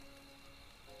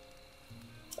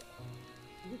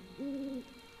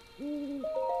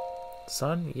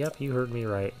 Son? Yep, you heard me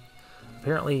right.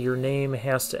 Apparently your name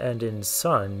has to end in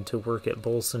son to work at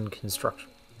Bolson Construction.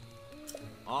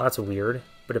 That's weird,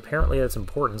 but apparently that's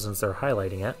important since they're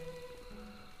highlighting it.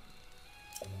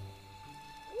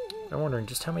 I'm wondering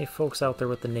just how many folks out there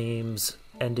with the names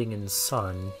ending in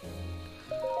son.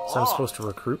 So I'm supposed to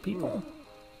recruit people?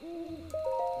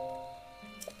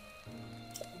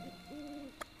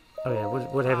 Oh yeah,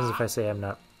 what happens if I say I'm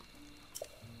not?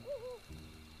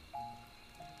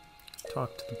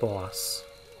 Talk to the boss.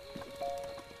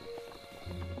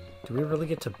 Do we really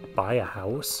get to buy a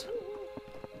house?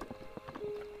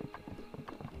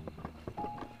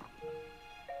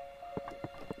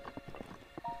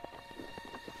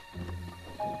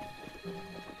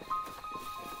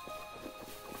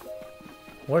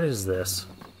 What is this?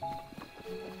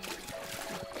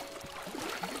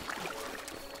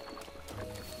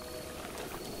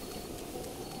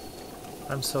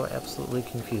 I'm so absolutely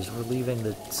confused. We're leaving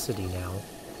the city now.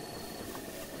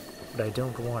 But I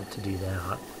don't want to do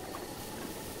that.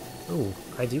 Ooh,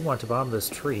 I do want to bomb this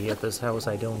tree at this house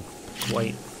I don't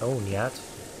quite own yet.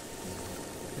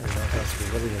 I don't know if that's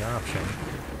really an option.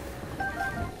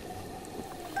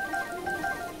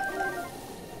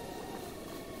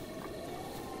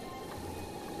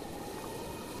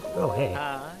 Oh, hey.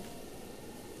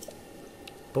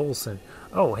 Bolson.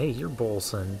 Oh, hey, you're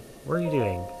Bolson. What are you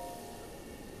doing?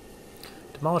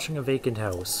 Demolishing a vacant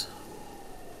house.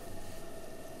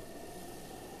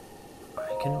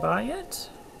 I can buy it?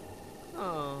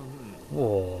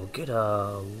 Whoa, get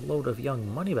a load of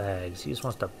young moneybags. He just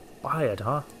wants to buy it,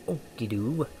 huh?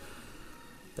 Okie-doo.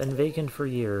 Been vacant for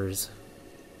years.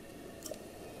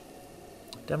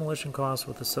 Demolition costs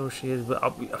with associated...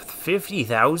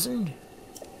 50,000?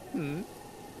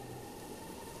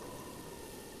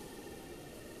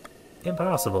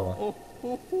 Impossible.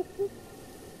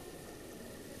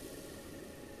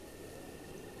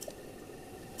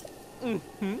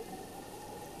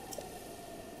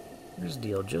 Here's a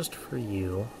deal just for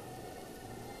you.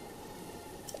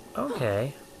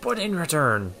 Okay, but in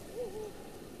return,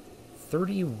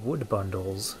 30 wood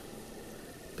bundles,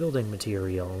 building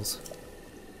materials.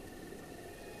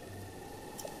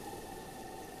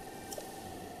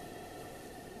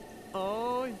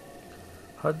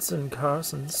 Hudson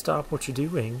Carson, stop what you're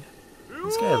doing.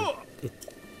 This guy...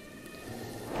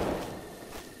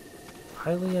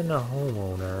 Hylian, a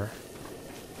homeowner.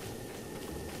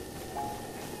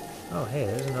 Oh, hey,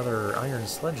 there's another iron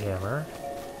sledgehammer.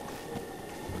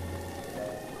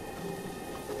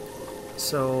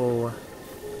 So...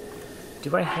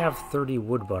 do I have 30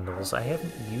 wood bundles? I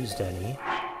haven't used any.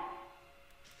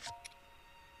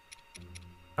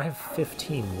 I have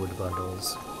 15 wood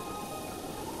bundles.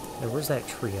 Now, where's that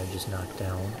tree I just knocked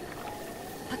down?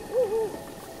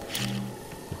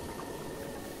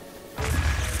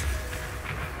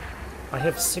 I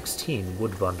have 16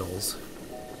 wood bundles.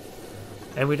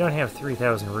 And we don't have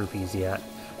 3,000 rupees yet.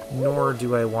 Nor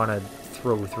do I want to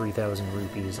throw 3,000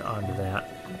 rupees onto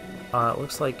that. It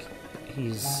looks like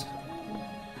he's...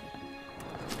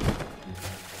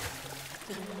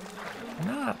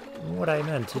 not what I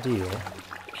meant to do.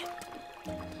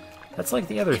 That's like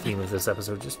the other theme of this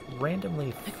episode, just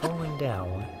randomly falling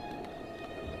down.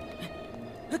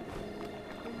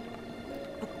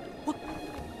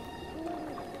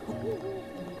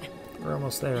 We're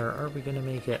almost there. Are we gonna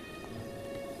make it?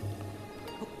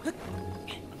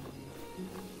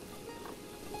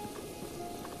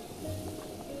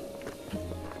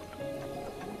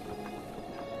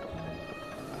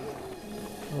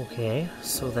 Okay,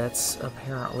 so that's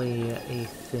apparently a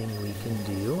thing we can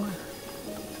do.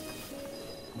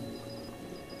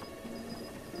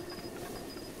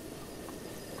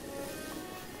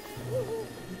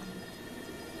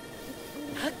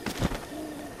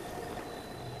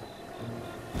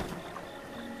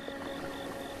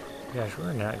 Gosh,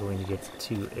 we're not going to get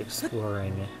to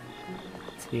exploring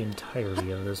the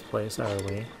entirety of this place, are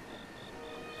we?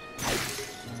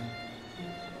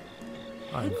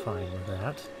 I'm fine with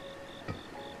that.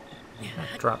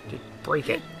 I dropped it. Break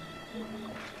it!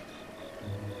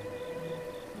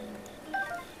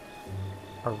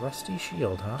 A rusty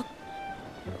shield, huh?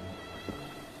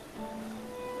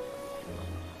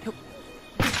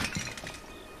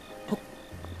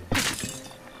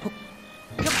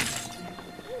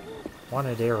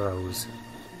 Wanted arrows.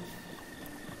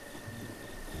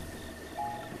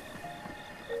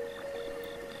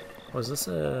 Was this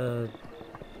a...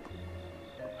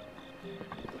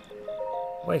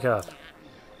 Wake up.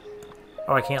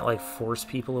 Oh, I can't, like, force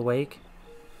people awake?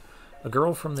 A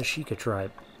girl from the Sheikah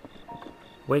tribe.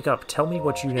 Wake up, tell me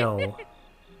what you know.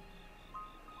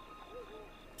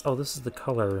 Oh, this is the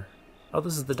color. Oh,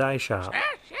 this is the dye shop.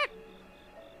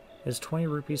 It's 20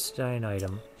 rupees to dye an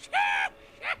item.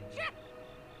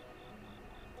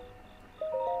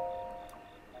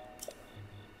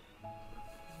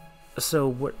 So,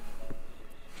 what...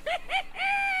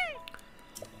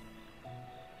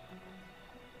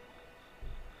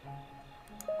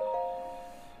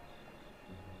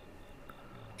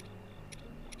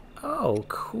 Oh,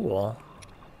 cool.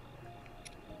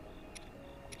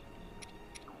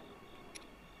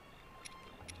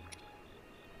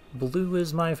 Blue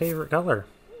is my favorite color.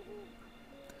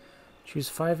 Choose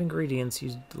 5 ingredients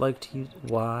you'd like to use.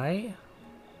 Why?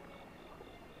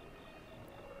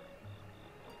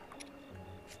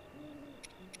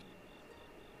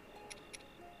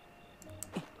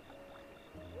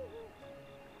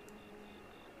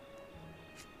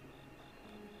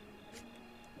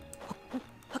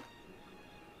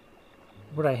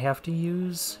 Would I have to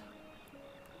use?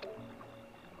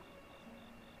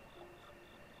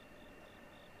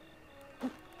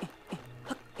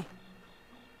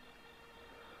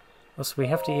 Oh, so we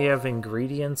have to have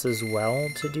ingredients as well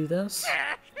to do this?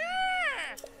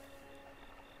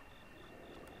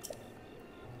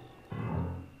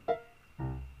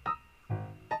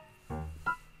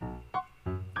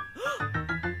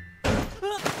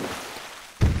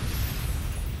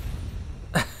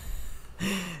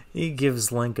 He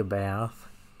gives Link a bath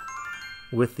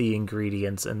with the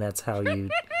ingredients, and that's how you...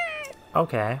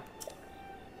 Okay.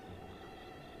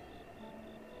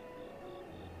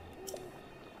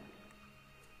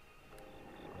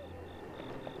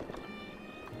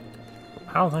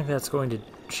 I don't think that's going to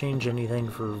change anything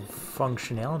for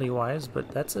functionality-wise,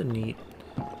 but that's a neat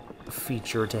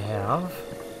feature to have.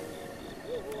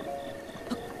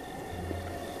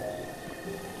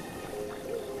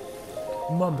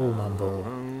 Mumble mumble.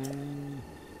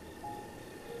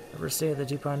 Ever stay at the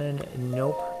Deepon Inn?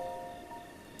 Nope.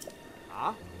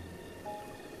 Huh?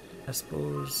 I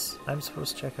suppose I'm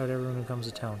supposed to check out everyone who comes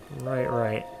to town. Right,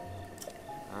 right.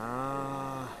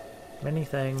 Many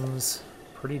things.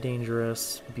 Pretty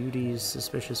dangerous. Beauties,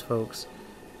 suspicious folks.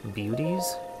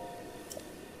 Beauties?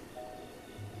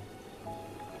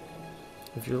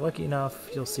 If you're lucky enough,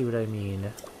 you'll see what I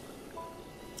mean.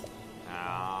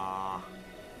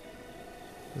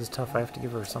 This is tough. I have to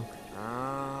give her something.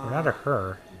 Ah. Or not a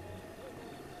her.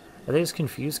 Are they just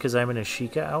confused because I'm in a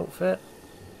Sheikah outfit?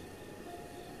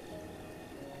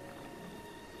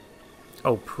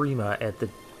 Oh, Prima at the...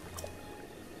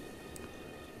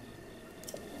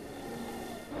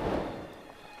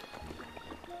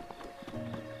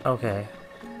 Okay.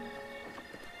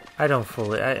 I don't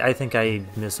fully... I think I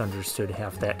misunderstood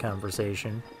half that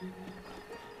conversation.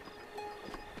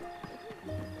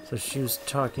 So she was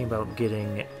talking about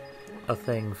getting a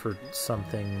thing for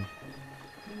something...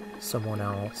 someone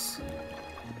else.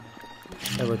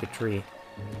 Hey, look, a tree.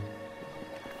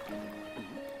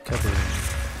 Cover.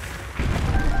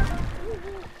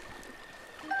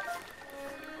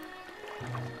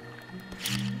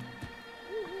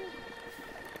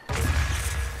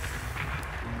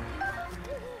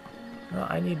 Well,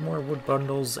 I need more wood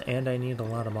bundles, and I need a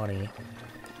lot of money.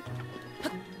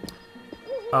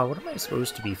 What am I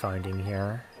supposed to be finding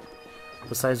here?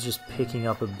 Besides just picking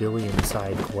up a billion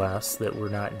side quests that we're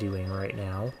not doing right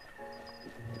now.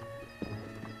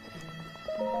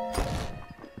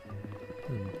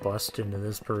 Bust into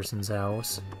this person's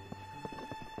house.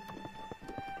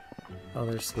 Oh,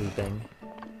 they're sleeping.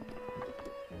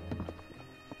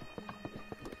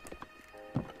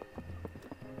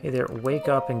 Hey there, wake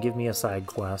up and give me a side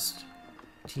quest.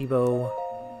 Tebow.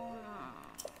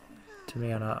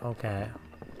 Tamana, okay.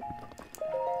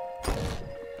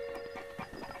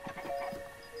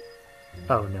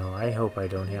 Oh no, I hope I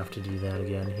don't have to do that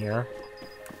again here.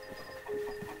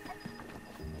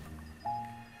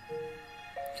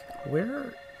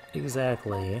 Where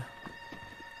exactly?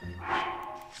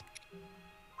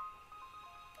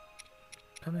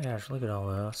 Oh my gosh, look at all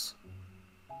this.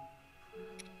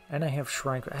 And I have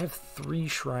shrine... I have 3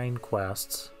 shrine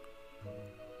quests.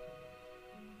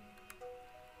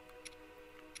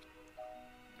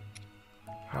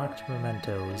 Locked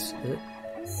mementos.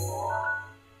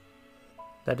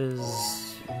 That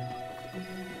is...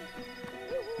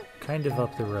 kind of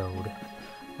up the road.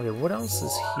 Okay, what else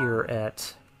is here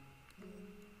at...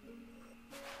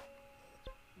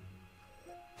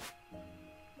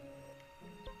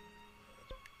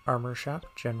 Armor shop,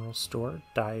 general store,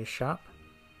 dye shop.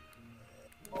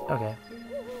 Okay.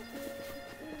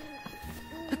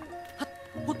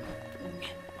 Well,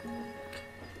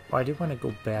 I do want to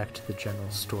go back to the general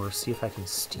store, see if I can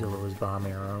steal those bomb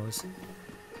arrows.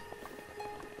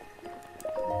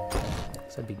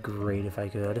 That'd be great if I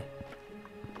could.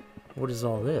 What is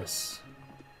all this?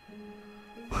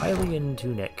 Hylian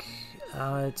tunic.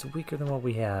 It's weaker than what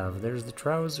we have. There's the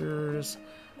trousers,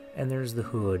 and there's the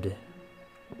hood.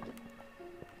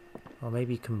 Well,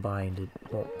 maybe combined it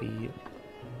won't be...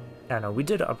 I don't know, we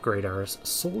did upgrade ours.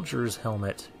 Soldier's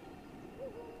helmet.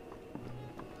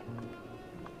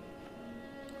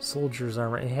 Soldier's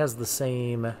armor. It has the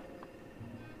same...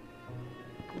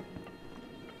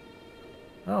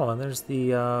 Oh, and there's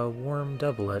the worm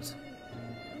doublet.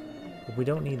 But we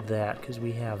don't need that, because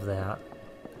we have that.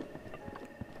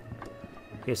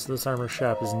 Okay, so this armor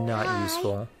shop is not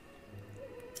useful.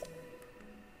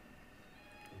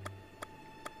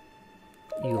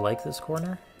 You like this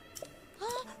corner?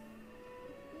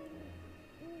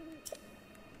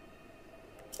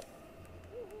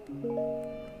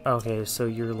 Okay, so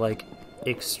you're like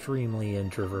extremely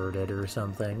introverted or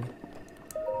something.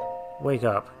 Wake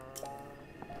up.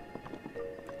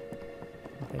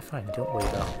 Okay, fine, don't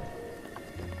wake up.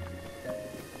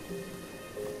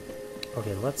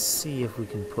 Okay, let's see if we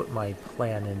can put my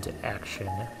plan into action.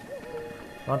 I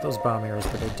want those bomb arrows,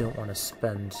 but I don't want to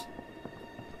spend...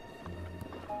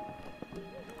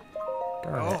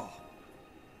 Darn it.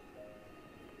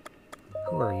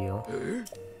 Who are you?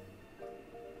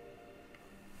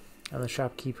 I'm the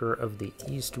shopkeeper of the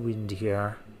East Wind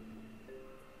here.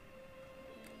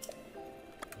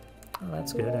 Oh,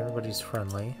 that's good. Everybody's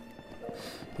friendly.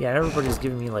 Yeah, everybody's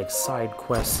giving me, like, side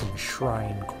quests and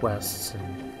shrine quests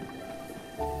and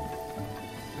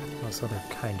all this other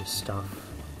kind of stuff.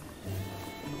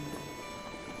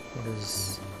 What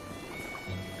is...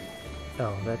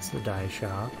 Oh, that's the dye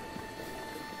shop.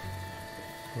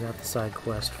 We got the side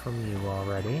quest from you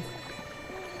already.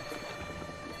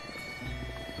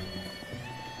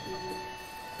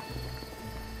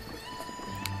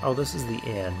 Oh, this is the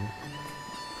inn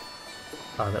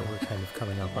that we're kind of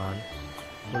coming up on.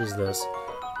 What is this?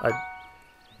 A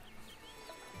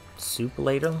soup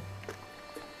ladle?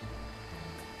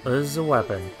 Oh, this is a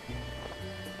weapon.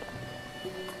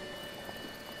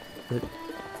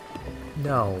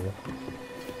 No.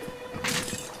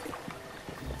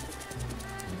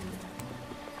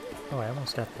 Oh, I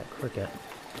almost got that cricket.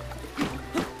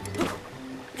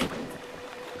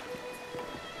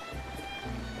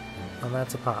 And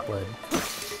that's a pot lid.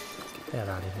 Get that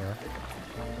out of here.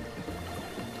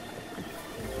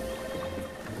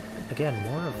 Again,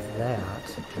 more of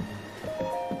that.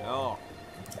 No.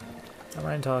 Don't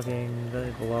mind talking,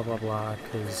 blah blah blah,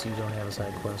 because you don't have a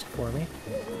side quest for me.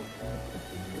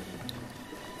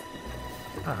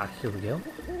 Ah, here we go.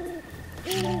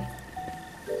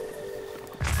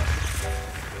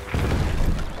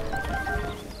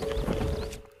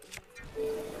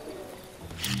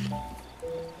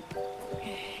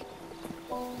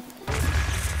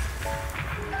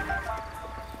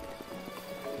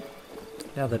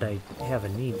 Now that I have a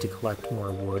need to collect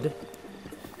more wood.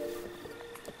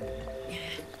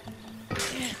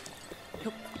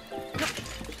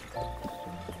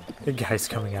 The guy's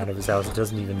coming out of his house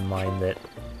doesn't even mind that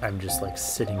I'm just like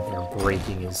sitting there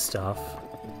breaking his stuff.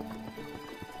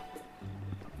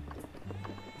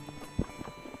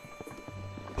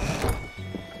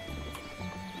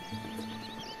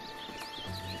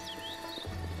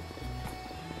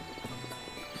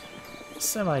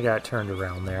 Semi got turned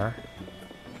around there.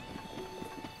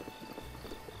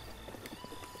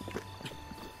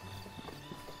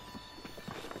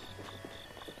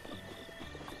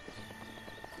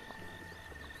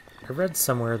 I read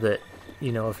somewhere that,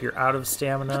 you know, if you're out of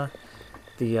stamina,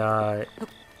 the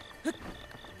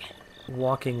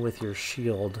walking with your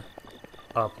shield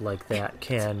up like that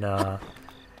can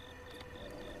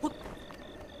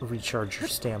recharge your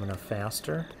stamina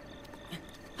faster.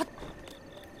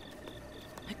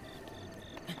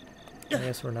 I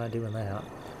guess we're not doing that.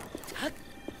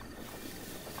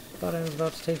 Thought I was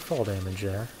about to take fall damage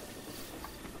there.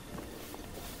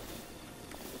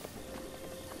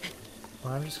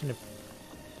 Well, I'm just gonna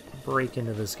break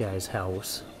into this guy's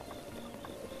house.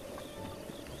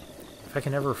 If I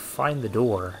can ever find the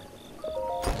door.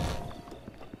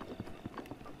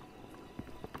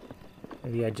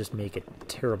 Maybe I'd just make a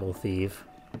terrible thief.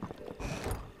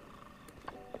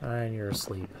 And you're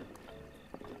asleep.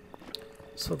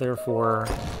 So therefore,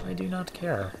 I do not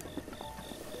care.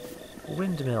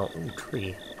 Windmill. Ooh,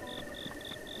 tree.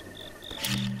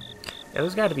 Yeah,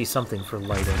 there's got to be something for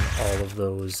lighting all of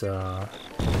those,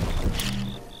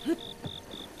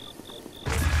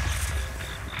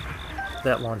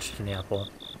 that launched an apple.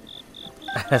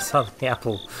 I saw the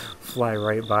apple fly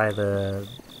right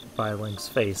by Link's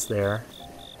face there.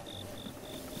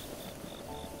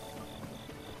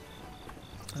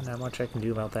 And not much I can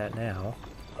do about that now.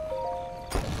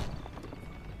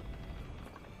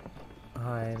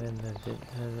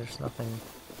 There's nothing.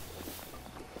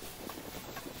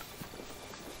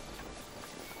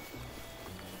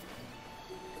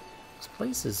 This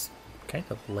place is kind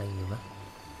of lame.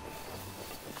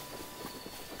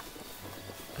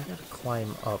 I gotta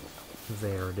climb up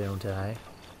there, don't I?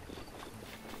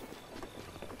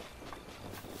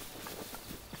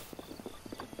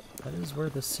 That is where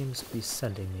this seems to be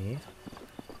sending me.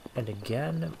 And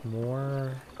again,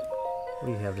 more... What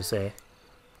do you have to say?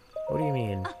 What do you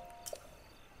mean?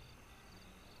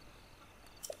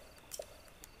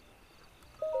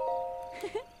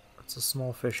 It's a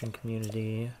small fishing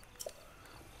community.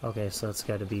 Okay, so that's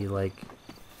got to be like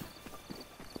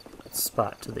a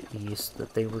spot to the east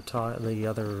that they were the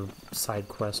other side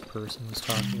quest person was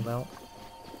talking about.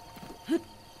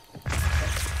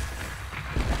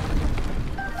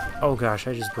 Oh gosh,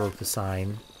 I just broke the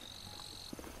sign.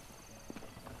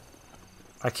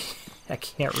 I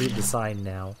can't read the sign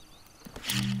now.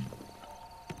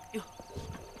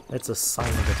 It's a sign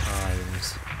of the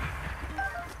times.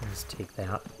 Let's take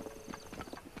that.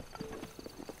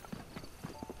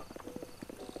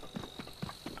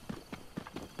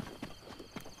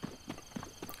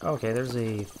 Okay, there's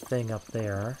a thing up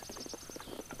there.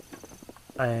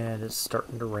 And it's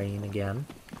starting to rain again.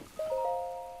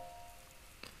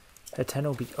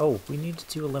 Hateno Beach. Oh, we need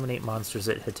to eliminate monsters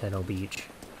at Hateno Beach.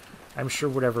 I'm sure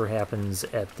whatever happens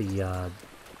at the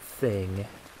thing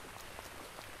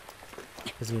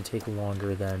is going to take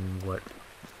longer than what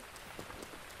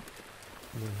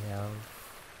we have.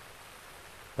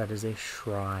 That is a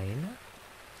shrine.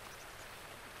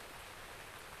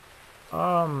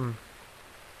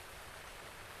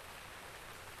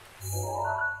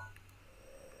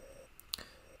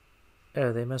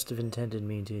 Oh, they must have intended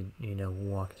me to, you know,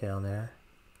 walk down there.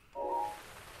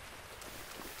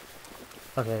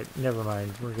 Okay, never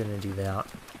mind. We're gonna do that.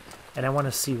 And I want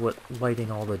to see what lighting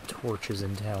all the torches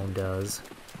in town does.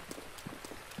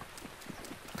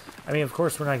 I mean, of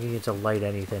course, we're not gonna get to light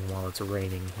anything while it's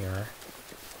raining here.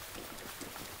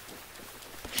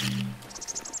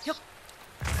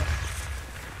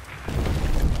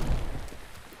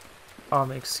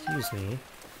 Excuse me.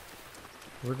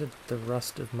 Where did the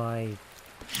rest of my...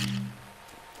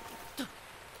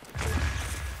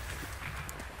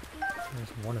 There's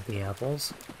one of the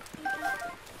apples.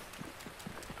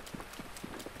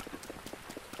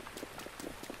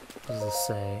 What does this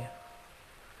say?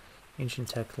 Ancient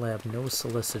Tech Lab, no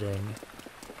soliciting.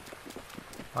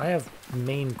 I have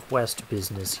main quest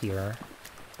business here.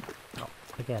 Oh,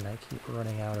 again, I keep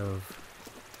running out of...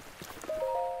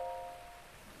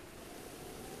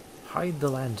 Hide the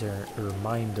lantern, or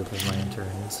mind the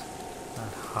lanterns.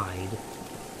 Not hide.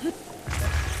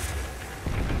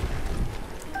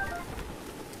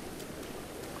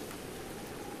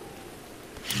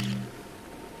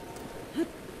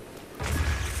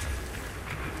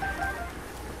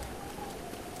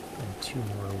 And 2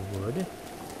 more wood.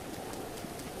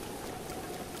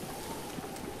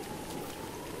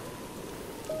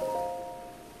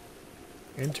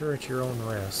 Enter at your own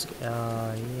risk.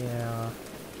 Yeah.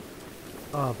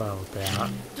 How about that?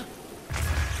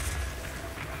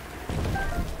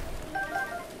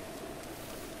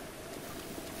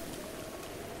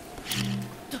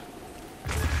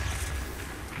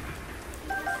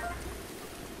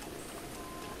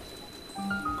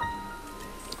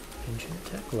 Ancient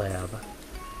Tech Lab.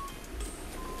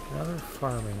 Another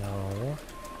farming hole.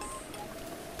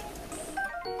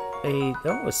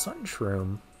 A sun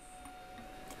shroom.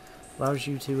 Allows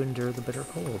you to endure the bitter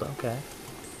cold. Okay.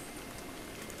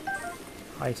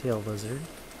 High-tailed lizard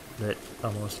that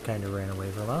almost kind of ran away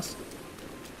from us.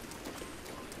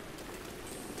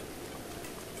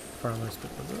 Farmers,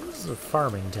 but this is a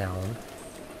farming town.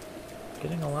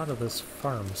 Getting a lot of this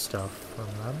farm stuff from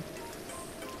them.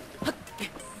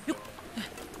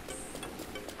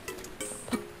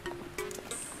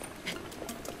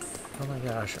 Oh my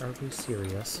gosh, are we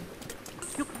serious?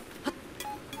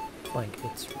 Like,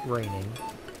 it's raining.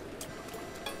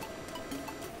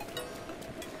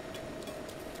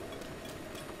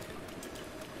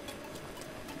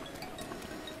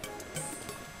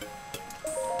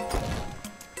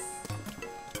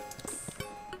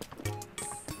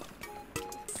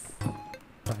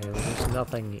 Okay, well, there's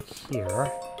nothing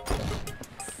here.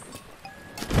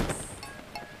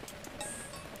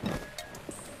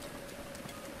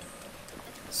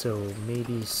 So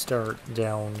maybe start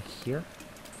down here.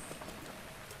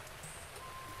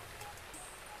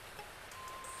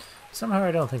 Somehow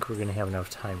I don't think we're going to have enough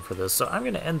time for this, so I'm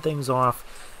going to end things off,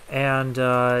 and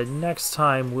next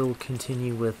time we'll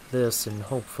continue with this, and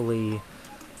hopefully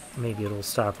maybe it'll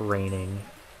stop raining.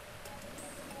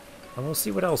 And we'll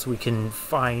see what else we can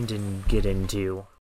find and get into.